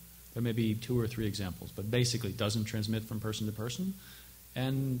person. There may be 2 or 3 examples, but basically doesn't transmit from person to person.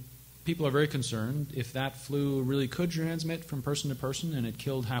 And people are very concerned if that flu really could transmit from person to person and it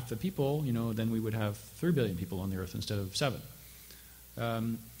killed half the people, then we would have 3 billion people on the earth instead of 7.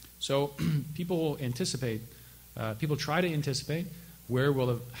 So people try to anticipate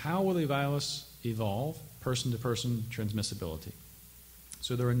how will the virus evolve person-to-person transmissibility.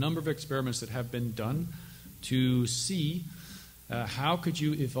 So there are a number of experiments that have been done to see how could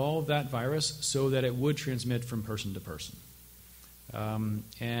you evolve that virus so that it would transmit from person to person.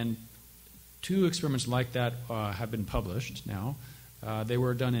 And 2 experiments like that have been published now. They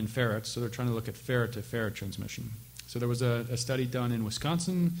were done in ferrets, so they're trying to look at ferret-to-ferret transmission. So there was a study done in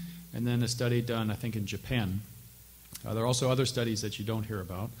Wisconsin, and then a study done, I think, in Japan. There are also other studies that you don't hear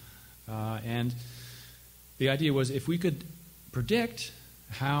about. And the idea was if we could predict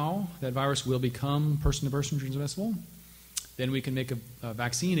how that virus will become person-to-person transmissible, then we can make a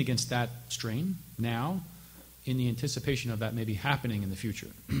vaccine against that strain now in the anticipation of that maybe happening in the future.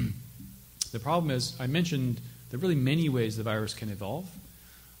 The problem is, I mentioned there are really many ways the virus can evolve.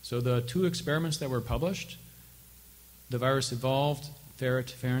 So the 2 experiments that were published, the virus evolved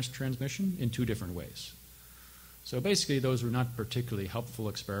ferret-to-ferret transmission in 2 different ways. So basically, those were not particularly helpful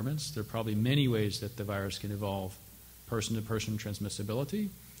experiments. There are probably many ways that the virus can evolve person-to-person transmissibility.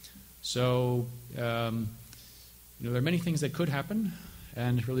 So, there are many things that could happen,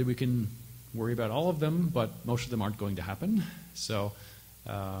 and really we can worry about all of them, but most of them aren't going to happen. So,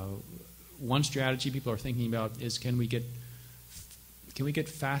 one strategy people are thinking about is can we get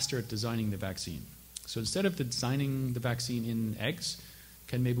faster at designing the vaccine? So instead of designing the vaccine in eggs,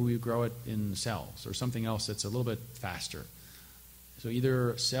 can maybe we grow it in cells or something else that's a little bit faster? So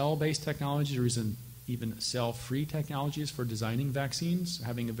either cell-based technologies or even cell-free technologies for designing vaccines,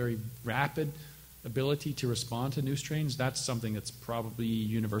 having a very rapid ability to respond to new strains, that's something that's probably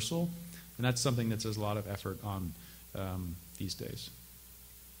universal, and that's something that there's a lot of effort on these days.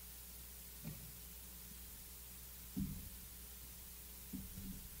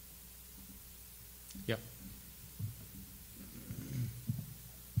 Yep.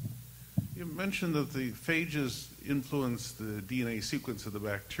 You mentioned that the phages influence the DNA sequence of the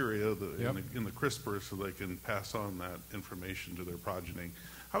bacteria in the CRISPR so they can pass on that information to their progeny.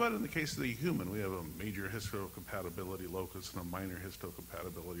 How about in the case of the human? We have a major histocompatibility locus and a minor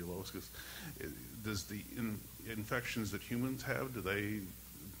histocompatibility locus. Does the infections that humans have, do they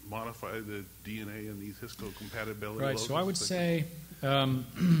modify the DNA in these histocompatibility Right, locus? so I would say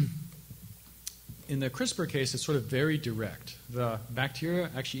in the CRISPR case, it's sort of very direct. The bacteria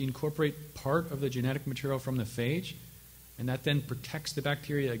actually incorporate part of the genetic material from the phage, and that then protects the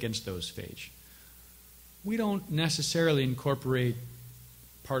bacteria against those phage. We don't necessarily incorporate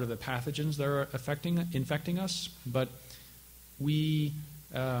part of the pathogens that are infecting us, but we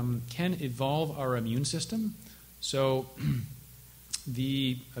can evolve our immune system. So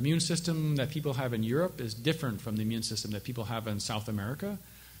the immune system that people have in Europe is different from the immune system that people have in South America.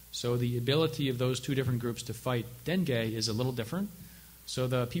 So the ability of those 2 different groups to fight dengue is a little different. So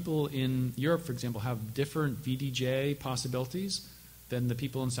the people in Europe, for example, have different VDJ possibilities than the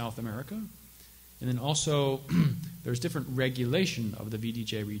people in South America. And then also there's different regulation of the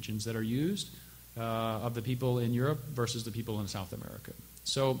VDJ regions that are used of the people in Europe versus the people in South America.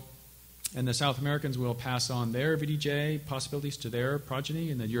 So, and the South Americans will pass on their VDJ possibilities to their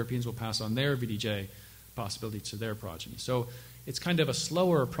progeny, and the Europeans will pass on their VDJ possibilities to their progeny. So it's kind of a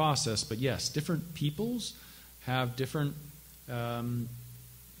slower process, but yes, different peoples have different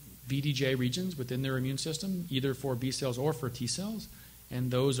VDJ regions within their immune system, either for B cells or for T cells, and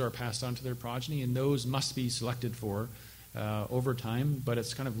those are passed on to their progeny, and those must be selected for over time, but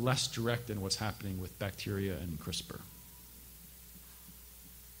it's kind of less direct than what's happening with bacteria and CRISPR.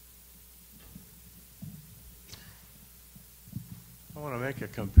 I want to make a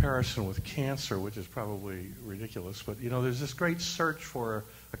comparison with cancer, which is probably ridiculous, but there's this great search for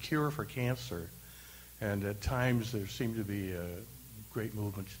a cure for cancer, and at times there seem to be great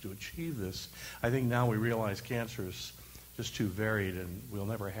movements to achieve this. I think now we realize cancer is just too varied, and we'll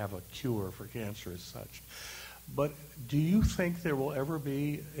never have a cure for cancer as such. But do you think there will ever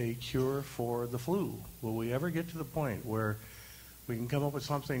be a cure for the flu? Will we ever get to the point where we can come up with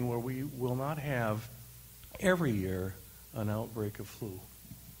something where we will not have every year an outbreak of flu?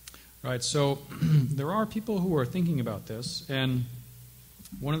 Right, so there are people who are thinking about this, and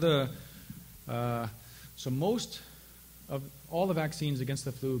one of the, so most of all the vaccines against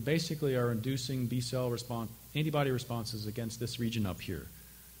the flu basically are inducing B-cell response, antibody responses against this region up here.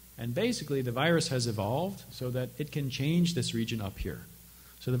 And basically the virus has evolved so that it can change this region up here.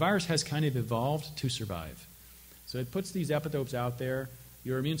 So the virus has kind of evolved to survive. So it puts these epitopes out there,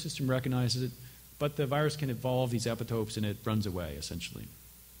 your immune system recognizes it, but the virus can evolve these epitopes and it runs away, essentially.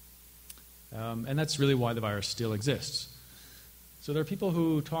 And that's really why the virus still exists. So there are people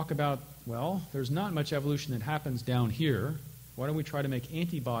who talk about, well, there's not much evolution that happens down here. Why don't we try to make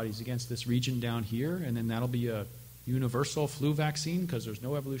antibodies against this region down here, and then that'll be a universal flu vaccine because there's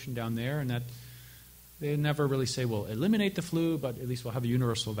no evolution down there, and that they never really say we'll eliminate the flu, but at least we'll have a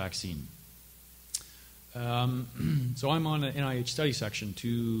universal vaccine. So I'm on the NIH study section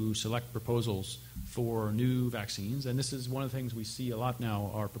to select proposals for new vaccines, and this is one of the things we see a lot now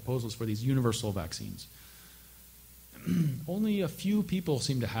are proposals for these universal vaccines. Only a few people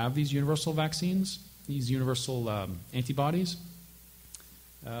seem to have these universal vaccines, these universal antibodies.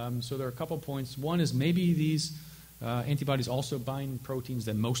 So there are a couple points. One is maybe these antibodies also bind proteins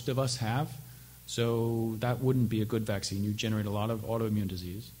that most of us have, so that wouldn't be a good vaccine. You generate a lot of autoimmune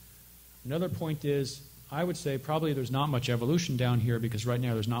disease. Another point is, I would say probably there's not much evolution down here because right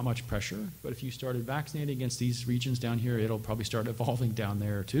now there's not much pressure, but if you started vaccinating against these regions down here, it'll probably start evolving down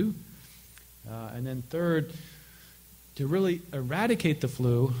there too. And then third, to really eradicate the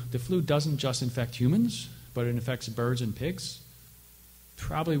flu doesn't just infect humans, but it infects birds and pigs.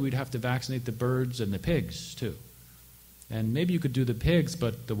 Probably we'd have to vaccinate the birds and the pigs too. And maybe you could do the pigs,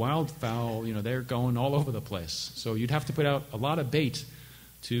 but the wildfowl, they're going all over the place. So you'd have to put out a lot of bait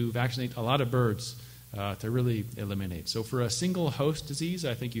to vaccinate a lot of birds to really eliminate. So for a single host disease,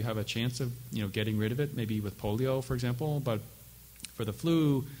 I think you have a chance of getting rid of it, maybe with polio, for example. But for the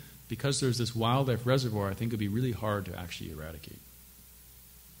flu, because there's this wildlife reservoir, I think it would be really hard to actually eradicate.